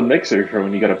 It's called the mixer for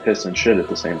when you gotta piss and shit at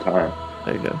the same time.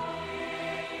 There you go.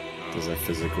 does that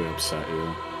physically upset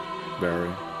you, Barry?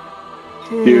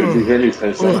 Dude, you hear me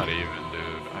pissing? Not even,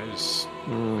 dude. I just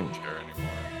don't care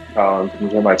anymore. Can you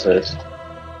hear my piss?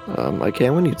 I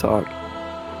can when you talk.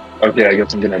 Okay, I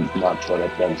guess I'm gonna not shut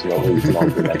up then, so you'll leave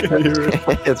longer than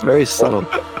that. It's very subtle.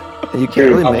 And you can't Dude,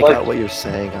 really I'm make like- out what you're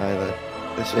saying either.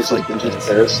 It's It's just like just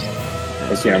this.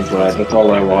 piss. Okay, I'm glad. That's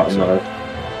all I want in life.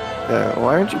 Yeah,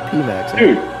 why aren't you P-maxing?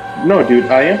 Dude, no, dude,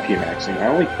 I am P-maxing. I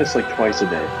only piss like twice a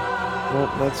day.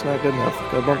 Well, that's not good enough.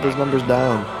 Gotta bump those numbers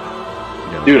down.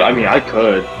 Dude, I mean, I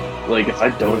could. Like, if I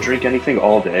don't drink anything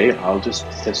all day, I'll just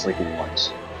piss like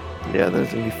once. Yeah,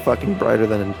 there's gonna be fucking brighter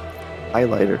than an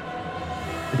highlighter.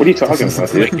 What are you talking about,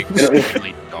 It's like dude?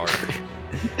 extremely dark.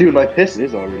 Dude, my piss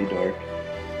is already dark.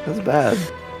 That's bad.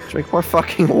 Drink more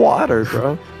fucking water,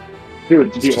 bro.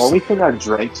 Dude, the only thing I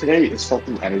drank today is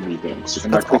fucking energy drinks.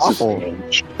 And That's my piss is awful.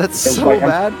 orange. That's It's so like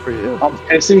bad for you. I'm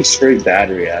pissing straight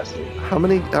battery acid. How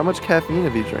much caffeine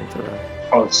have you drank today?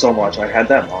 Oh, so much. I had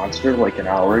that monster like an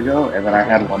hour ago, and then I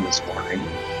had one this morning.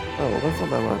 Oh, well, that's not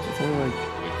that much. It's only like,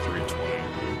 Like 320.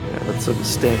 yeah, that's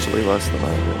substantially less than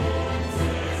I do.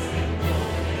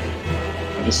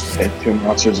 I just hit 2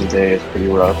 monsters a day. It's pretty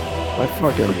rough. My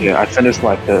fucking, Yeah, I finished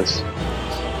my piss.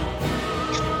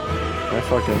 my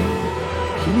fucking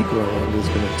pea gland is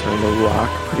gonna turn to rock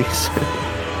pretty soon.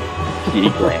 Pea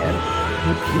gland.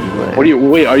 Pea gland. What do you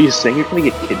wait? Are you saying you're gonna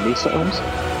get kidney stones?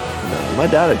 No, my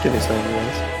dad had kidney stones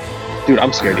once. Dude,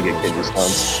 I'm scared to get kidney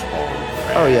stones.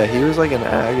 Oh yeah, he was like in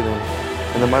agony,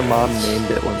 and then my mom named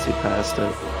it once he passed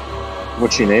it.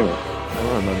 What'd she name it? I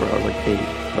don't remember. I was like 8,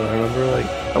 but I remember like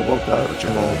I woke up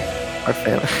and our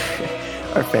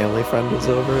family, our family friend was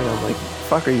over, and I'm like,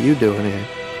 "Fuck, are you doing here?"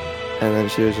 And then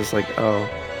she was just like, "Oh,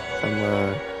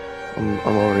 I'm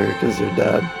over here because your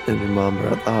dad and your mom are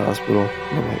at the hospital."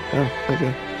 And I'm like, "Oh,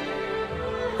 okay."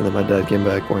 And then my dad came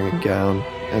back wearing a gown,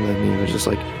 and then he was just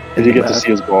like. Did you get to see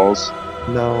his balls?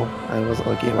 No, I wasn't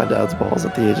looking at my dad's balls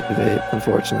at the age of 8.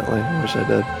 Unfortunately, I wish I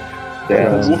did.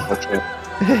 Damn, But, that's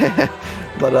unfortunate.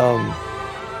 but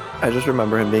I just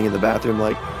remember him being in the bathroom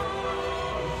like,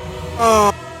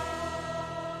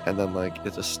 and then like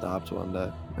it just stopped one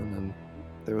day, and then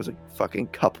there was a fucking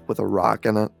cup with a rock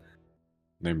in it.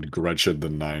 Named Gretchen the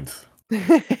Ninth.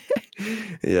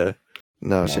 Yeah.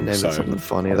 No, she named it alongside something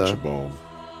funny though. Archibald.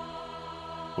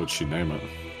 What'd she name it?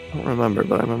 I don't remember,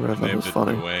 but I remember I thought it Named was it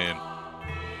funny. Dwayne.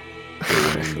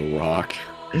 Dwayne the Rock.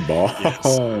 Ball. Yes.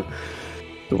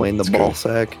 Dwayne the It's ball good.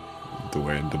 sack.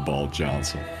 Dwayne the Ball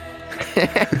Johnson.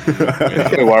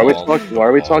 Wait, why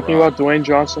are we talking about Dwayne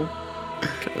Johnson?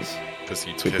 Because he That's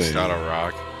what pissed they- out a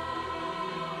rock.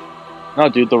 No,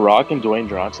 dude, The Rock and Dwayne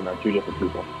Johnson are two different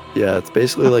people. Yeah, it's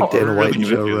basically like Dana White and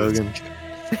Really Joe is. Rogan.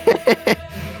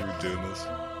 We're doing this.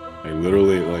 I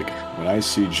literally, like, when I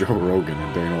see Joe Rogan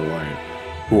and Dana White,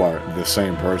 who are the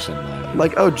same person,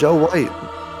 Like, oh, Joe White.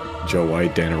 Joe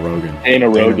White, Dana Rogan. Dana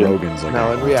Rogan. Rogan's like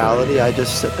Now, an in reality, alter I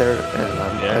just sit there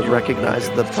and Yeah, I you're recognize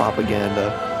Rogan. the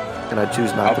propaganda, and I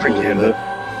choose not to believe Propaganda. it.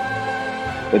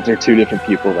 That they're two different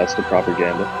people, that's the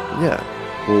propaganda. Yeah.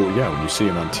 Well, yeah, when you see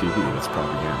him on TV, that's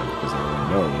propaganda because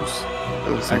everyone knows.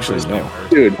 Actually, no.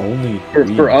 Dude, Only for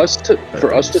we us to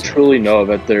understand. truly know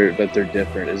that they're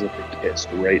different is if they kissed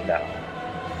right now.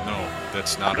 No,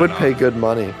 that's I not would enough. pay good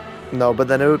money. No, but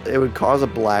then it would cause a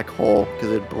black hole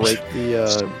because it'd break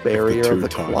the barrier two of the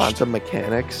touched. quantum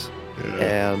mechanics,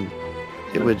 Yeah. and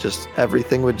it would just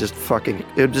everything would just fucking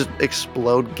it would just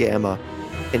explode gamma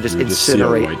and just You would just see a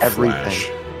incinerate white everything. flash.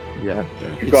 Yeah,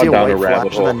 Yeah. you'd gone see a down a white rabbit flash,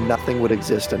 and hole. then nothing would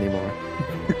exist anymore.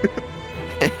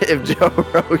 If Joe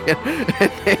Rogan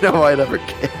and Dana White ever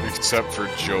kissed. Except for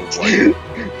Joe White.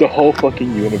 The whole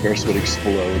fucking universe would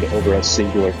explode over a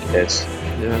singular kiss.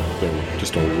 Yeah.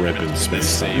 Just a rip in space.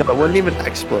 Same. No, it wouldn't even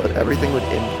explode. Everything would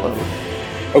implode.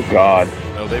 Oh god.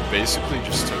 No, they basically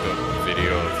just took a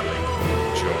video of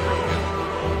like Joe Rogan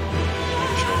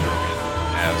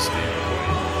as Dana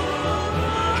White.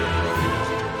 Joe Rogan as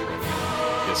Joe Rogan.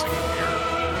 Kissing a mirror.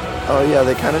 Oh yeah,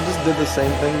 they kind of just did the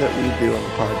same thing that we do on the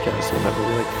podcast whenever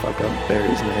we like fuck up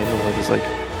Barry's name and we're just like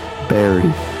Barry,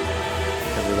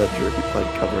 and we let Drew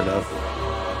like cover it up.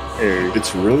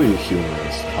 It's really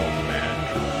humorous how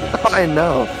mad Drew gets. I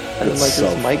know, and then It's like so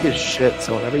his mic is shit,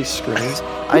 so whenever he screams,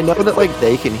 I know that like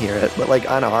they can hear it, but like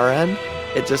on our end,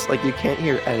 it just like you can't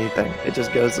hear anything. It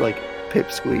just goes like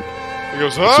pipsqueak. He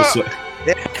goes, It's ah! just like,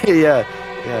 yeah.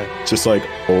 just like,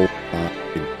 oh my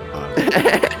God.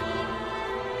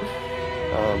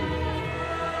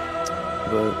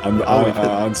 But I'm oh, we could-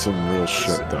 on some real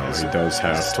shit though. He does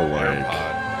have to like.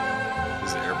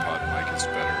 His AirPod mic is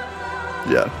better.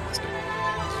 yeah. He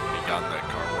got in that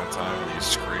car one time and he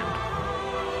screamed,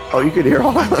 Oh, you could hear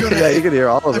all of it. Yeah, you could hear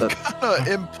all of it. gonna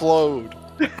implode.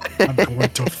 I'm going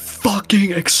to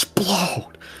fucking explode.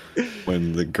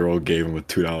 When the girl gave him a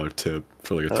 $2 tip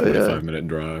for like a Oh, yeah. 25-minute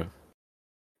drive.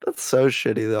 That's so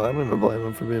shitty though. I'm gonna blame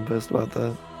him for being pissed about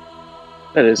that.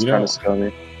 That is You kind know- of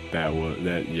scummy.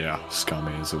 Yeah,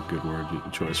 scummy is a good word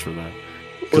choice for that.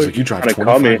 Because like you drive Kinda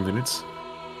 25 cummy.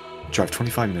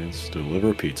 minutes, to deliver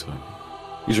a pizza,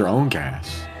 use your own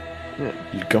gas. Yeah.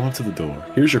 You go up to the door.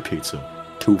 Here's your pizza.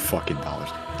 $2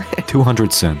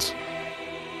 200 cents.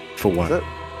 For what? Is it?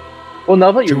 Well,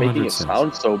 now that you're 200 making it cents.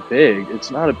 sound so big,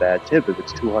 it's not a bad tip if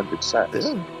it's 200 cents.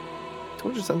 Yeah.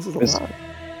 200 cents is a It's- lot.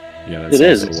 Yeah, It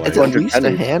is. Like, It's at 200 least a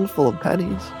pennies. handful of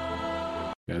pennies.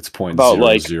 yeah, it's point About, zero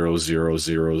like- zero zero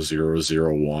zero zero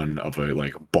zero one of a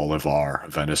like bolivar,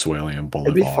 Venezuelan It'd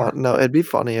be bolivar. fun. No, it'd be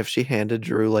funny if she handed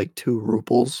Drew like 2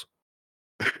 ruples.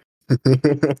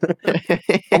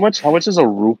 How much is a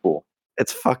ruple?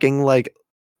 It's fucking like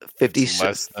 50 It's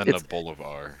less than it's, a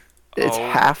Bolivar. it's Oh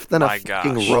half than a my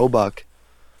fucking gosh. Roebuck.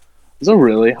 Is it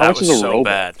really? How That much was is a so robot?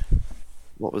 bad.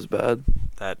 What was bad?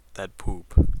 That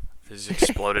poop. It just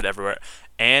exploded everywhere.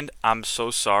 And I'm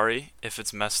so sorry if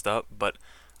it's messed up, but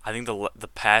I think the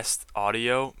past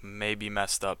audio may be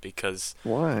messed up because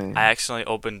Why? I accidentally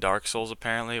opened Dark Souls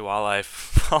apparently while I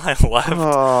while I left.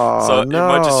 Oh, So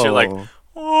no. you might just hear, like,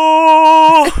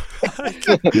 Oh, You know That's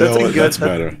a what? good- That's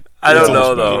better. I don't That know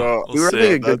sounds better. though. We were We'll having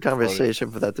see. a good That's funny.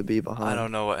 conversation for that to be behind. I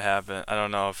don't know what happened. I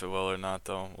don't know if it will or not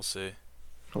though. We'll see.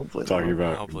 Hopefully Talking not.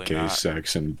 about Hopefully gay not.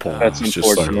 sex and porn. That's It's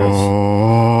just like,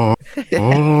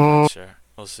 unfortunate. Sure.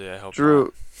 We'll see. I hope. Drew,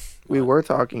 not. we But were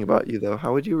talking about you though.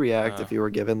 How would you react Uh, if you were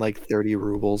given like 30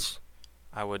 rubles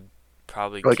I would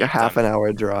probably for like a keep half them. an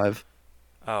hour drive?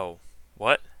 Oh,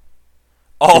 what?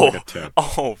 Oh, like a tip.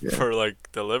 oh, Yeah. for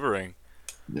like delivering.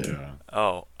 Yeah.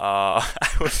 Oh, I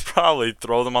would probably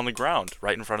throw them on the ground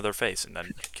right in front of their face and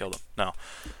then kill them. No.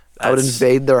 I would That's-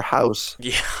 invade their house.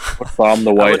 Yeah. Bomb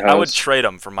the White I would House. trade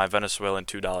them for my Venezuelan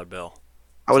 $2 bill.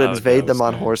 I would So invade that them was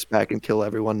on nice. horseback and kill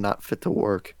everyone not fit to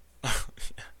work.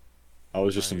 I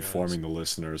was just Oh, you informing the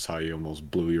listeners how you almost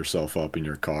blew yourself up in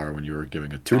your car when you were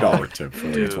giving a $2 tip for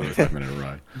like a Dude. 25-minute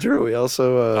ride. Drew, we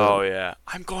also Oh yeah.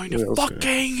 I'm going to Who else?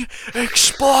 fucking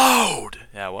explode.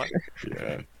 Yeah, what?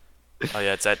 Yeah. Oh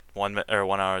yeah, it's at 1 minute or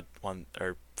 1 hour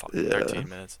 13 Yeah.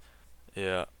 minutes.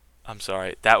 Yeah. I'm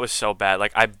sorry. That was so bad.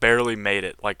 Like I barely made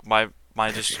it. Like my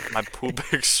poop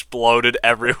exploded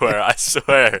everywhere. I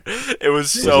swear. It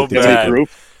was so it the- bad. Group?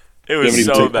 It you was Did you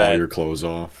so take all bad. your clothes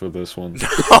off for this one?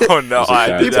 No, no, Was it I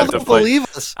bad? didn't people have to don't fight. believe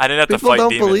us. I didn't have to People fight don't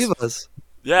demons. believe us.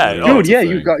 Yeah, Dude, oh, Dude, that's yeah, the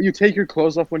you thing. take your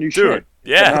clothes off when you dude. shit.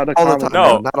 Yeah. Not a All the common- time.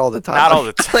 No. not all the time. Not all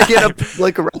the Like in time. a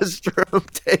like a restroom.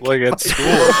 Take Like my at school.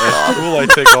 clothes At off. school, I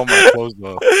take all my clothes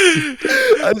off.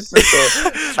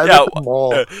 I'm Yeah, at the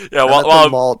mall. Yeah, I'm while, at the while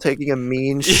mall taking a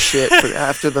mean shit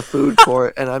after the food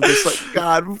court, and I'm just like,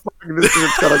 God, fuck, this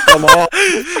shit's gonna come off.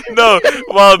 no,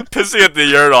 while I'm pissing at the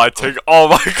urinal, I take all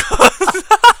my clothes.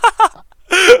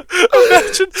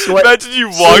 Imagine you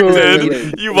walked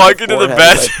in, you walk into the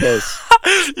bathroom,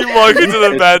 you walk into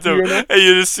the bathroom, and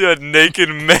you just see a naked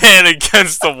man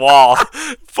against the wall,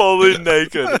 fully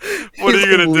naked. What are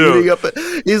you gonna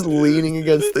do? He's leaning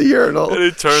against the urinal. And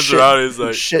he turns Shit- around, and he's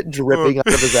like, shit dripping out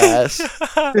of his ass.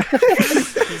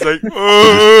 he's like,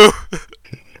 oh.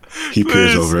 He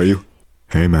peers Please. over at you.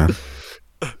 Hey, man.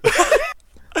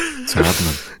 What's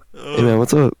happening? Hey man,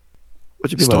 what's up?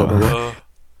 What you be Stop. about?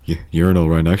 Uh, Urinal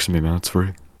right next to me, man. It's free.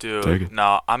 Take dude, it.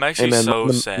 no, I'm Hey actually man, so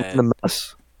the sad.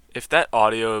 mess. If that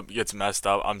audio gets messed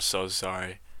up, I'm so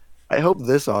sorry. I hope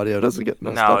this audio doesn't get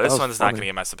messed up. No, That this was one's not funny. gonna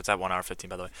get messed up. It's at 1 hour 15,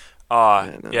 by the way.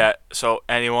 Yeah, no. Yeah. So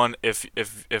anyone, if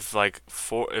like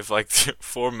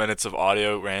 4 minutes of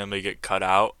audio randomly get cut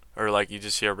out, or like you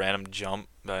just hear a random jump,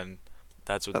 then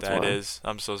that's what That's that why. is.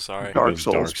 I'm so sorry. Dark Because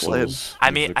Souls played.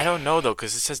 I mean, I don't know though,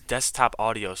 cause it says desktop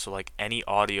audio, so like any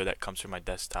audio that comes from my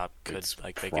desktop could It's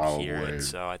like they could hear probably- it.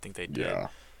 So I think they did. Yeah.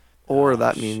 Or Oh,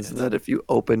 that means shit. that if you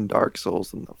open Dark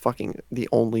Souls, then the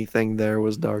only thing there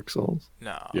was Dark Souls.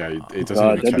 No. Yeah, it doesn't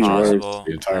God, even that'd catch be us. worse. Possible.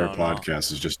 The entire I don't know.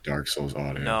 podcast is just Dark Souls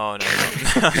audio. No,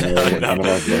 None of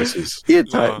our voices. The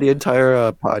entire No. the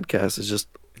entire podcast is just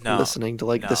no. listening to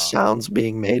like No. the sounds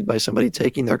being made by somebody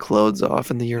taking their clothes off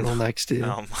in the urinal next to you.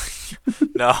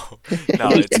 No, no,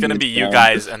 it's gonna be you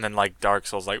guys, and then like Dark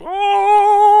Souls, like,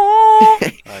 oh,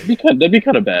 That'd be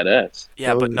kind of badass. yeah,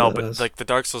 That but would no, be but badass. like the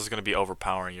Dark Souls is gonna be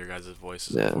overpowering your guys'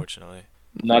 voices, Yeah. unfortunately.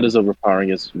 Not as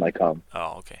overpowering as my cum.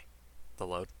 Oh, okay, the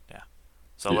load, yeah.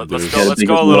 So Yeah, let's there's- go. Yeah, Let's the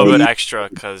go a biggest little load. bit extra,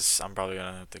 cause I'm probably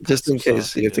gonna have to. Just in cut some case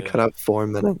stuff. you have to Yeah. cut out 4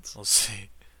 minutes. We'll see.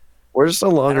 We're just a I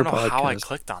longer don't know how I podcast.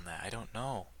 clicked on that. I don't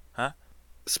know.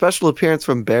 Special appearance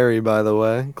from Barry, by the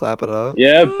way. Clap it up.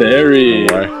 Yeah, Barry. Oh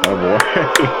boy. Oh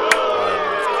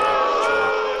boy.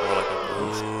 Or like a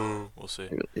boo. We'll see.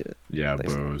 Yeah. Yeah,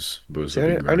 Thanks. booze. Booze See, would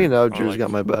I be already great. know Or Drew's like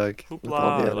got my back with all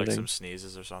Hoopla, the or like editing. some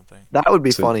sneezes or something. That would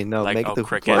be So- funny. No, Like, make oh, the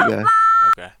cricket. Hoopla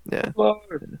guy. Okay.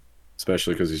 Yeah.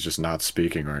 Especially because he's just not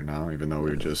speaking right now, even though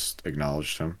we just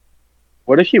acknowledged him.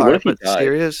 What if he Alright, died? but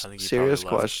serious I think he serious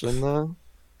probably left. question though.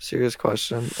 Serious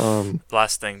question.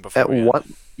 Last thing before At we end. what?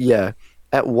 Yeah.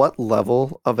 At what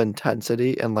level of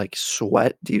intensity and like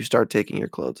sweat do you start taking your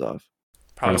clothes off?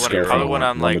 On a scale Probably from when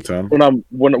I'm 1 like, to 10.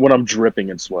 When I'm dripping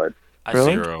in sweat. I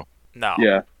Really? think, 0. no.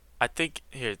 Yeah. I think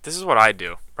here. This is what I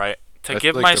do, right? To That's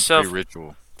give like myself a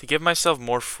pre-ritual.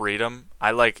 more freedom.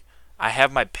 I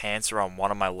have my pants around one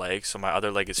of my legs, so my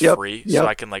other leg is Yep, free, yep. so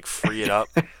I can like free it up.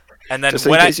 And then Just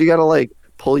in when case you gotta like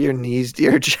pull your knees to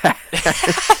your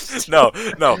chest. no,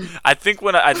 I think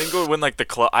when like the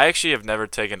clothes. I actually have never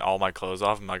taken all my clothes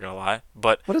off. I'm not gonna lie,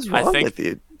 but What is I wrong think with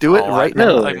you? Do it Oh, right I-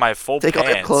 now. Like my full Take all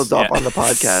pants. your clothes off yeah. on the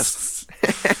podcast.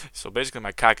 So basically,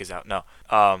 my cock is out. No,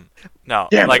 no.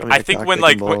 Damn, like I'm I your think cock when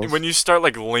taking like balls. when you start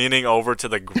like leaning over to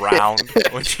the ground,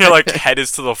 when your like head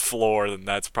is to the floor, then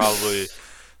that's probably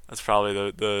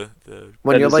the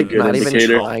When That you're is a like good not even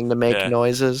indicator. trying to make Yeah.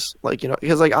 noises, like, you know,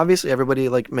 because like obviously everybody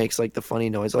like makes like the funny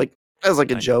noise like as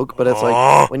like a Like, joke, but it's "Oh."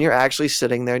 like when you're actually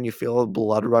sitting there and you feel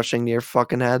blood rushing to your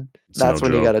fucking head, It's no that's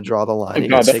when you joke. got to draw the line. You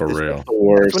God, gotta that's take for the- real. The That's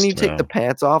worst. when you take yeah. the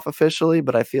pants off officially,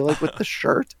 but I feel like with the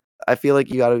shirt, I feel like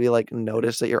you got to be like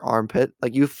notice that your armpit,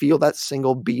 like you feel that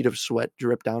single bead of sweat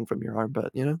drip down from your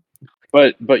armpit, you know?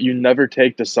 But you never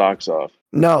take the socks off.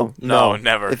 No, No,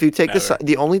 never. If you take never.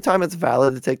 the only time it's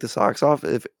valid to take the socks off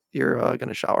you're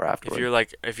gonna shower afterward.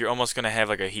 If you're almost gonna have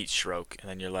like a heat stroke, and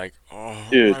then you're like, oh,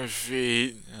 Dude. my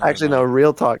feet. Actually, no,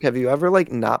 real talk. Have you ever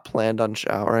like not planned on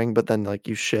showering, but then like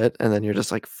you shit, and then you're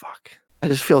just like, fuck, I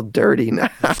just feel dirty now.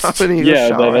 And you Yeah,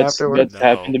 shower that's afterward.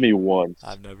 happened to me once.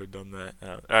 I've never done that.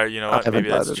 No. All right, you know I what? haven't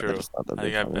Maybe that's either, I true. just thought that'd I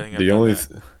be think funny. I've The done only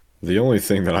that. the only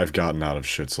thing that I've gotten out of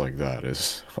shits like that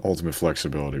is ultimate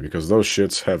flexibility, because those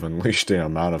shits have unleashed an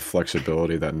amount of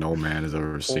flexibility that no man has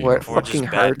ever seen. Where- before. Or just fucking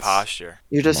bad hurts. posture.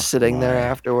 You're just sitting there my-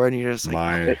 afterward, and you're just like,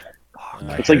 My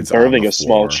It's like head's on birthing the a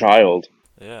small floor. child.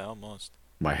 Yeah, almost.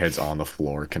 My head's on the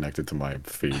floor, connected to my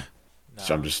feet.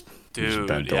 So I'm just Dude,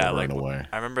 bent yeah, over like in a way.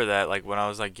 I remember that like when I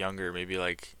was like younger, maybe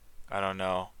like I don't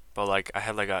know, but like I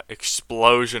had like a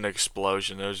explosion. It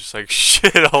was just like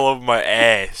shit all over my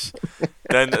ass.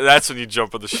 Then that's when you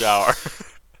jump in the shower.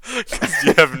 Because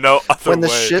you have no other when the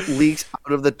way. shit leaks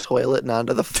out of the toilet and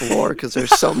onto the floor because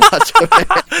there's so much of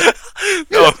it.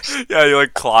 No, yeah, you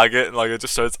like clog it and like it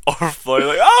just starts overflowing.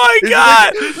 Like, oh my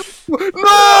god!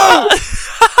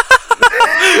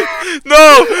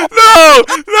 No! No!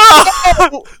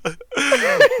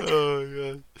 Oh my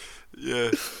god.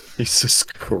 Yeah. Jesus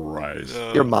Christ.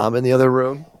 Your mom in the other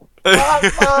room.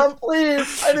 Mom,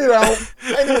 please, I need help.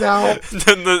 I need help.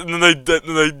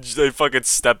 then they fucking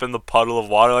step in the puddle of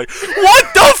water like,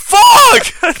 what the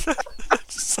fuck?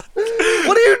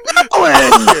 What are you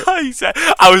doing? Exactly.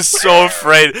 I was so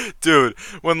afraid, dude.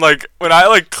 When I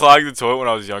like clogged the toilet when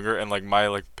I was younger, and like my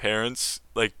like parents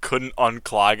like couldn't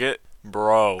unclog it,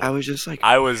 bro. I was just like,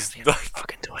 I was like,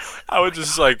 fucking toilet. I would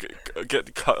just like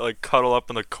cuddle up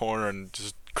in the corner and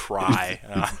just cry.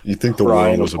 You think the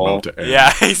Crying world was of all- about to end?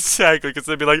 Yeah, exactly. Because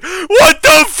they'd be like, "What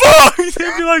the fuck?"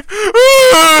 They'd be like,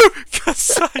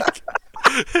 "Cause like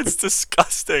it's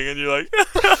disgusting," and you're like,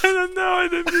 "I don't know. I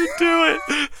didn't mean to do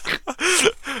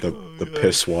it." The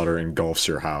piss water engulfs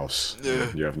your house.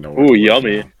 Yeah. You have no. Ooh,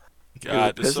 yummy.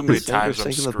 God, there's piss so in the many sink or times I'm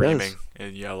sink in the screaming piss?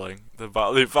 and yelling. The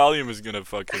volume is gonna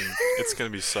fucking. It's gonna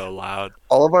be so loud.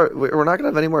 All of we're not gonna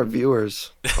have any more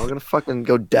viewers. We're gonna fucking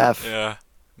go deaf. Yeah,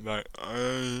 like,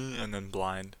 and then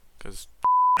blind because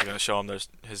you're gonna show him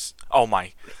his. Oh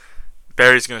my.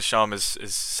 Barry's gonna show him his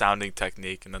sounding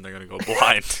technique, and then they're gonna go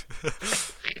blind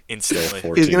instantly.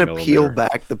 He's gonna 14 peel millimeter.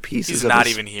 back the pieces. He's of not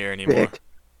his even here anymore. dick.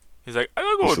 He's like, I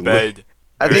gotta go He's to bed.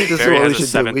 I think this is Barry what we has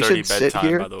should a do. We 7:30 should sit bedtime,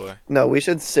 here. by the way. No, we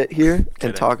should sit here and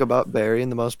Kidding. talk about Barry in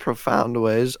the most profound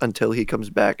ways until he comes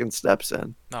back and steps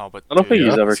in. No, but I don't think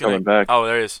he's dude, ever gonna- coming back. Oh,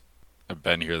 there he is. I've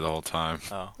been here the whole time.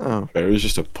 Oh, Oh, Barry's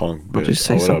just a punk would you bitch.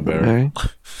 say Oh, what up, something, Barry? Barry?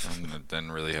 I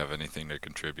didn't really have anything to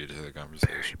contribute to the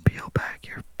conversation. Peel back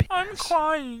your I'm penis.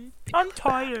 crying. I'm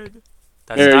tired.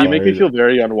 That's Harry, not you make me feel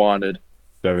very unwanted.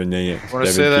 7 a.m. Wanna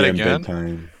 7 say that p.m. again?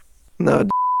 bedtime. No,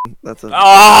 that's a.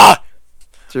 Ah!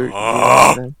 Drew,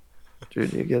 Ah! Drew,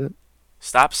 do you get it?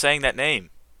 Stop saying that name.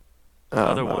 Oh,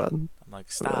 Other my one. bad. I'm like,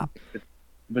 stop.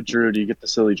 But Drew, do you get the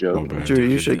silly Oh, joke? man. Drew,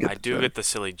 you should get. I the do joke. get the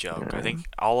silly joke. I Yeah. think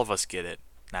all of us get it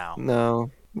now.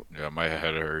 No, Yeah, my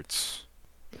head hurts.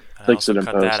 And I Fix also it in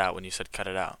cut post. that out when you said cut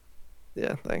it out.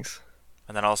 yeah, thanks.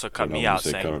 And then also cut know me when you out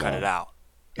say saying cut it cut out. it out.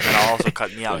 And then also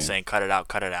cut me out Same. saying cut it out,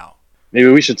 cut it out. Maybe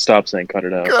we should stop saying cut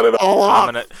it out. Cut it all I'm off.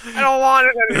 gonna. I don't want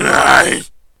it anymore.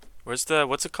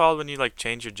 What's it called when you like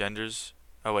change your genders?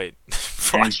 Oh wait.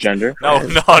 Fuck. Transgender?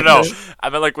 No. I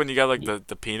meant like when you got like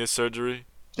the penis surgery.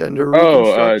 Gender Oh,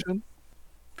 reconstruction.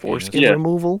 Foreskin Yeah.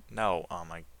 removal. No. Oh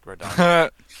my. We're done.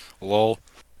 Lol.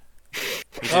 He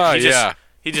just, Oh, he just, yeah.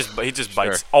 He just Sure.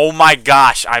 bites. Oh my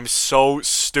gosh! I'm so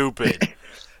stupid.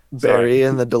 Barry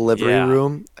in the delivery Yeah.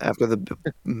 room after the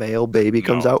male baby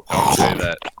comes No, out. Don't say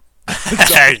that.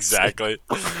 Exactly.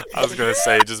 I was gonna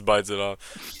say he just bites it off.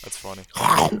 That's funny.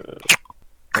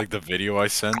 Like the video I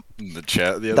sent in the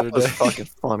chat the That other was day fucking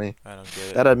funny. I don't get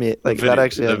it. That had me like video- that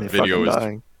actually had the me video fucking is-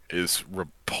 dying. is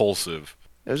repulsive.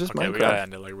 It was just Okay, we gotta Minecraft.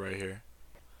 end it like right here.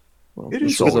 Well, It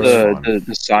this is was so a- fun. The This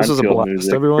was a Seinfeld blast,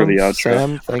 music everyone. for the outro.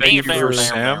 Sam, thank you for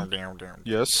Sam.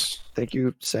 Yes. thank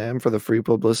you, Sam, for the free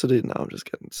publicity. No, I'm just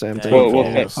kidding. Sam, Yeah, thank Well, you well, for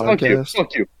Yeah. the fuck you. podcast.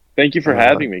 Fuck you. Thank you for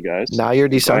having me, guys. Now you're I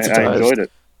desensitized. enjoyed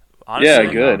it. Honestly,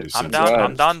 Yeah, good. I'm Desensitized. down.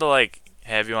 I'm down to like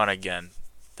have you on again.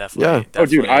 Definitely. Yeah. Oh,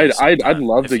 dude, definitely I'd sometime.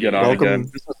 love If to you- get on Welcome. again.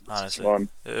 This was Honestly. fun.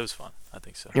 It was fun. I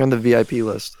think so. You're on the VIP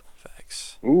list.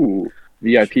 Facts. Ooh,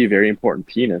 VIP, very important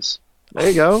penis. There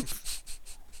you go.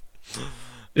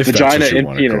 If Vagina that's what you and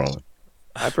wanna penis. call it.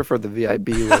 I prefer the VIP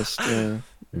list. Yeah.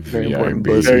 Very VIB. important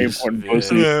Very Pussies. important Yeah.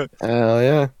 pussy. Hell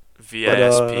yeah.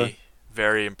 VISP.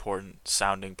 Very important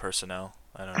sounding personnel.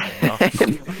 I don't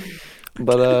know.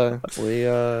 But we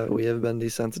have been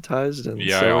desensitized, and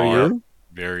Yeah, so I are are. you.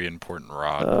 Very important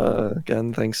rod.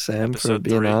 Again, thanks Sam for Episode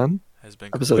being 3 on. Has been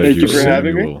Episode Thank you for Samuel.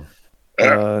 having me. Always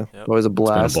a It's been a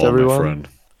blast, ball, my everyone. friend.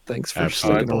 Thanks for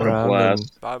Absolutely. sticking It's been a around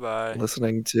blast. Bye bye. and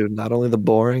listening to not only the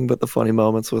boring but the funny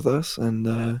moments with us. And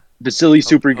The silly,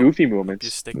 super Hope goofy you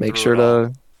moments. stick make through sure it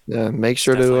all. to make It's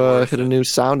sure definitely to worth hit a it. new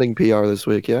sounding PR this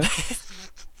week. Yeah.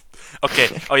 Okay.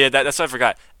 Oh yeah, that's what I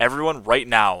forgot. Everyone, right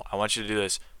now, I want you to do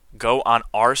this. Go on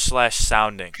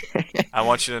r/sounding. I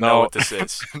want you to know No. what this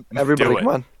is. Everybody, Do it. come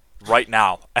on. Right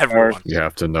now, everyone. You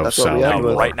have to know That's what we sound. end No,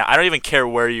 with. right now. I don't even care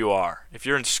where you are. If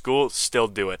you're in school, still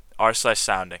do it.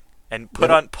 r/sounding. And put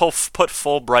Yep. put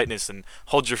full brightness and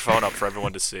hold your phone up for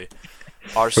everyone to see.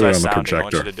 Put it on the r/sounding. I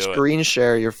want you projector. to do it. Screen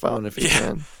share your phone if you Yeah.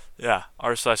 can. Yeah,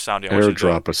 r/sounding. I want you to do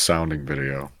it. Airdrop a sounding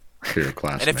video to your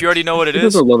classmates. And if you already know what it Who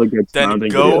is, doesn't love a good then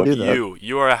sounding go video? Do that. you.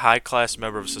 You are a high class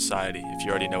member of society if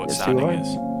you already know what Yes, you sounding are.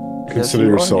 is. Consider you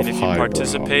are. yourself And if you highbrow.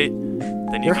 participate,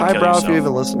 then you You're can kill highbrow if you yourself.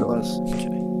 even listen to us. I'm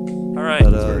kidding. All right.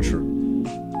 But, Very true.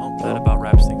 Well, that about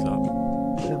wraps things up.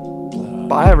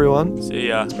 Bye, everyone. See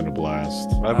ya. It's been a blast.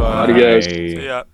 Bye bye. Adios. See ya.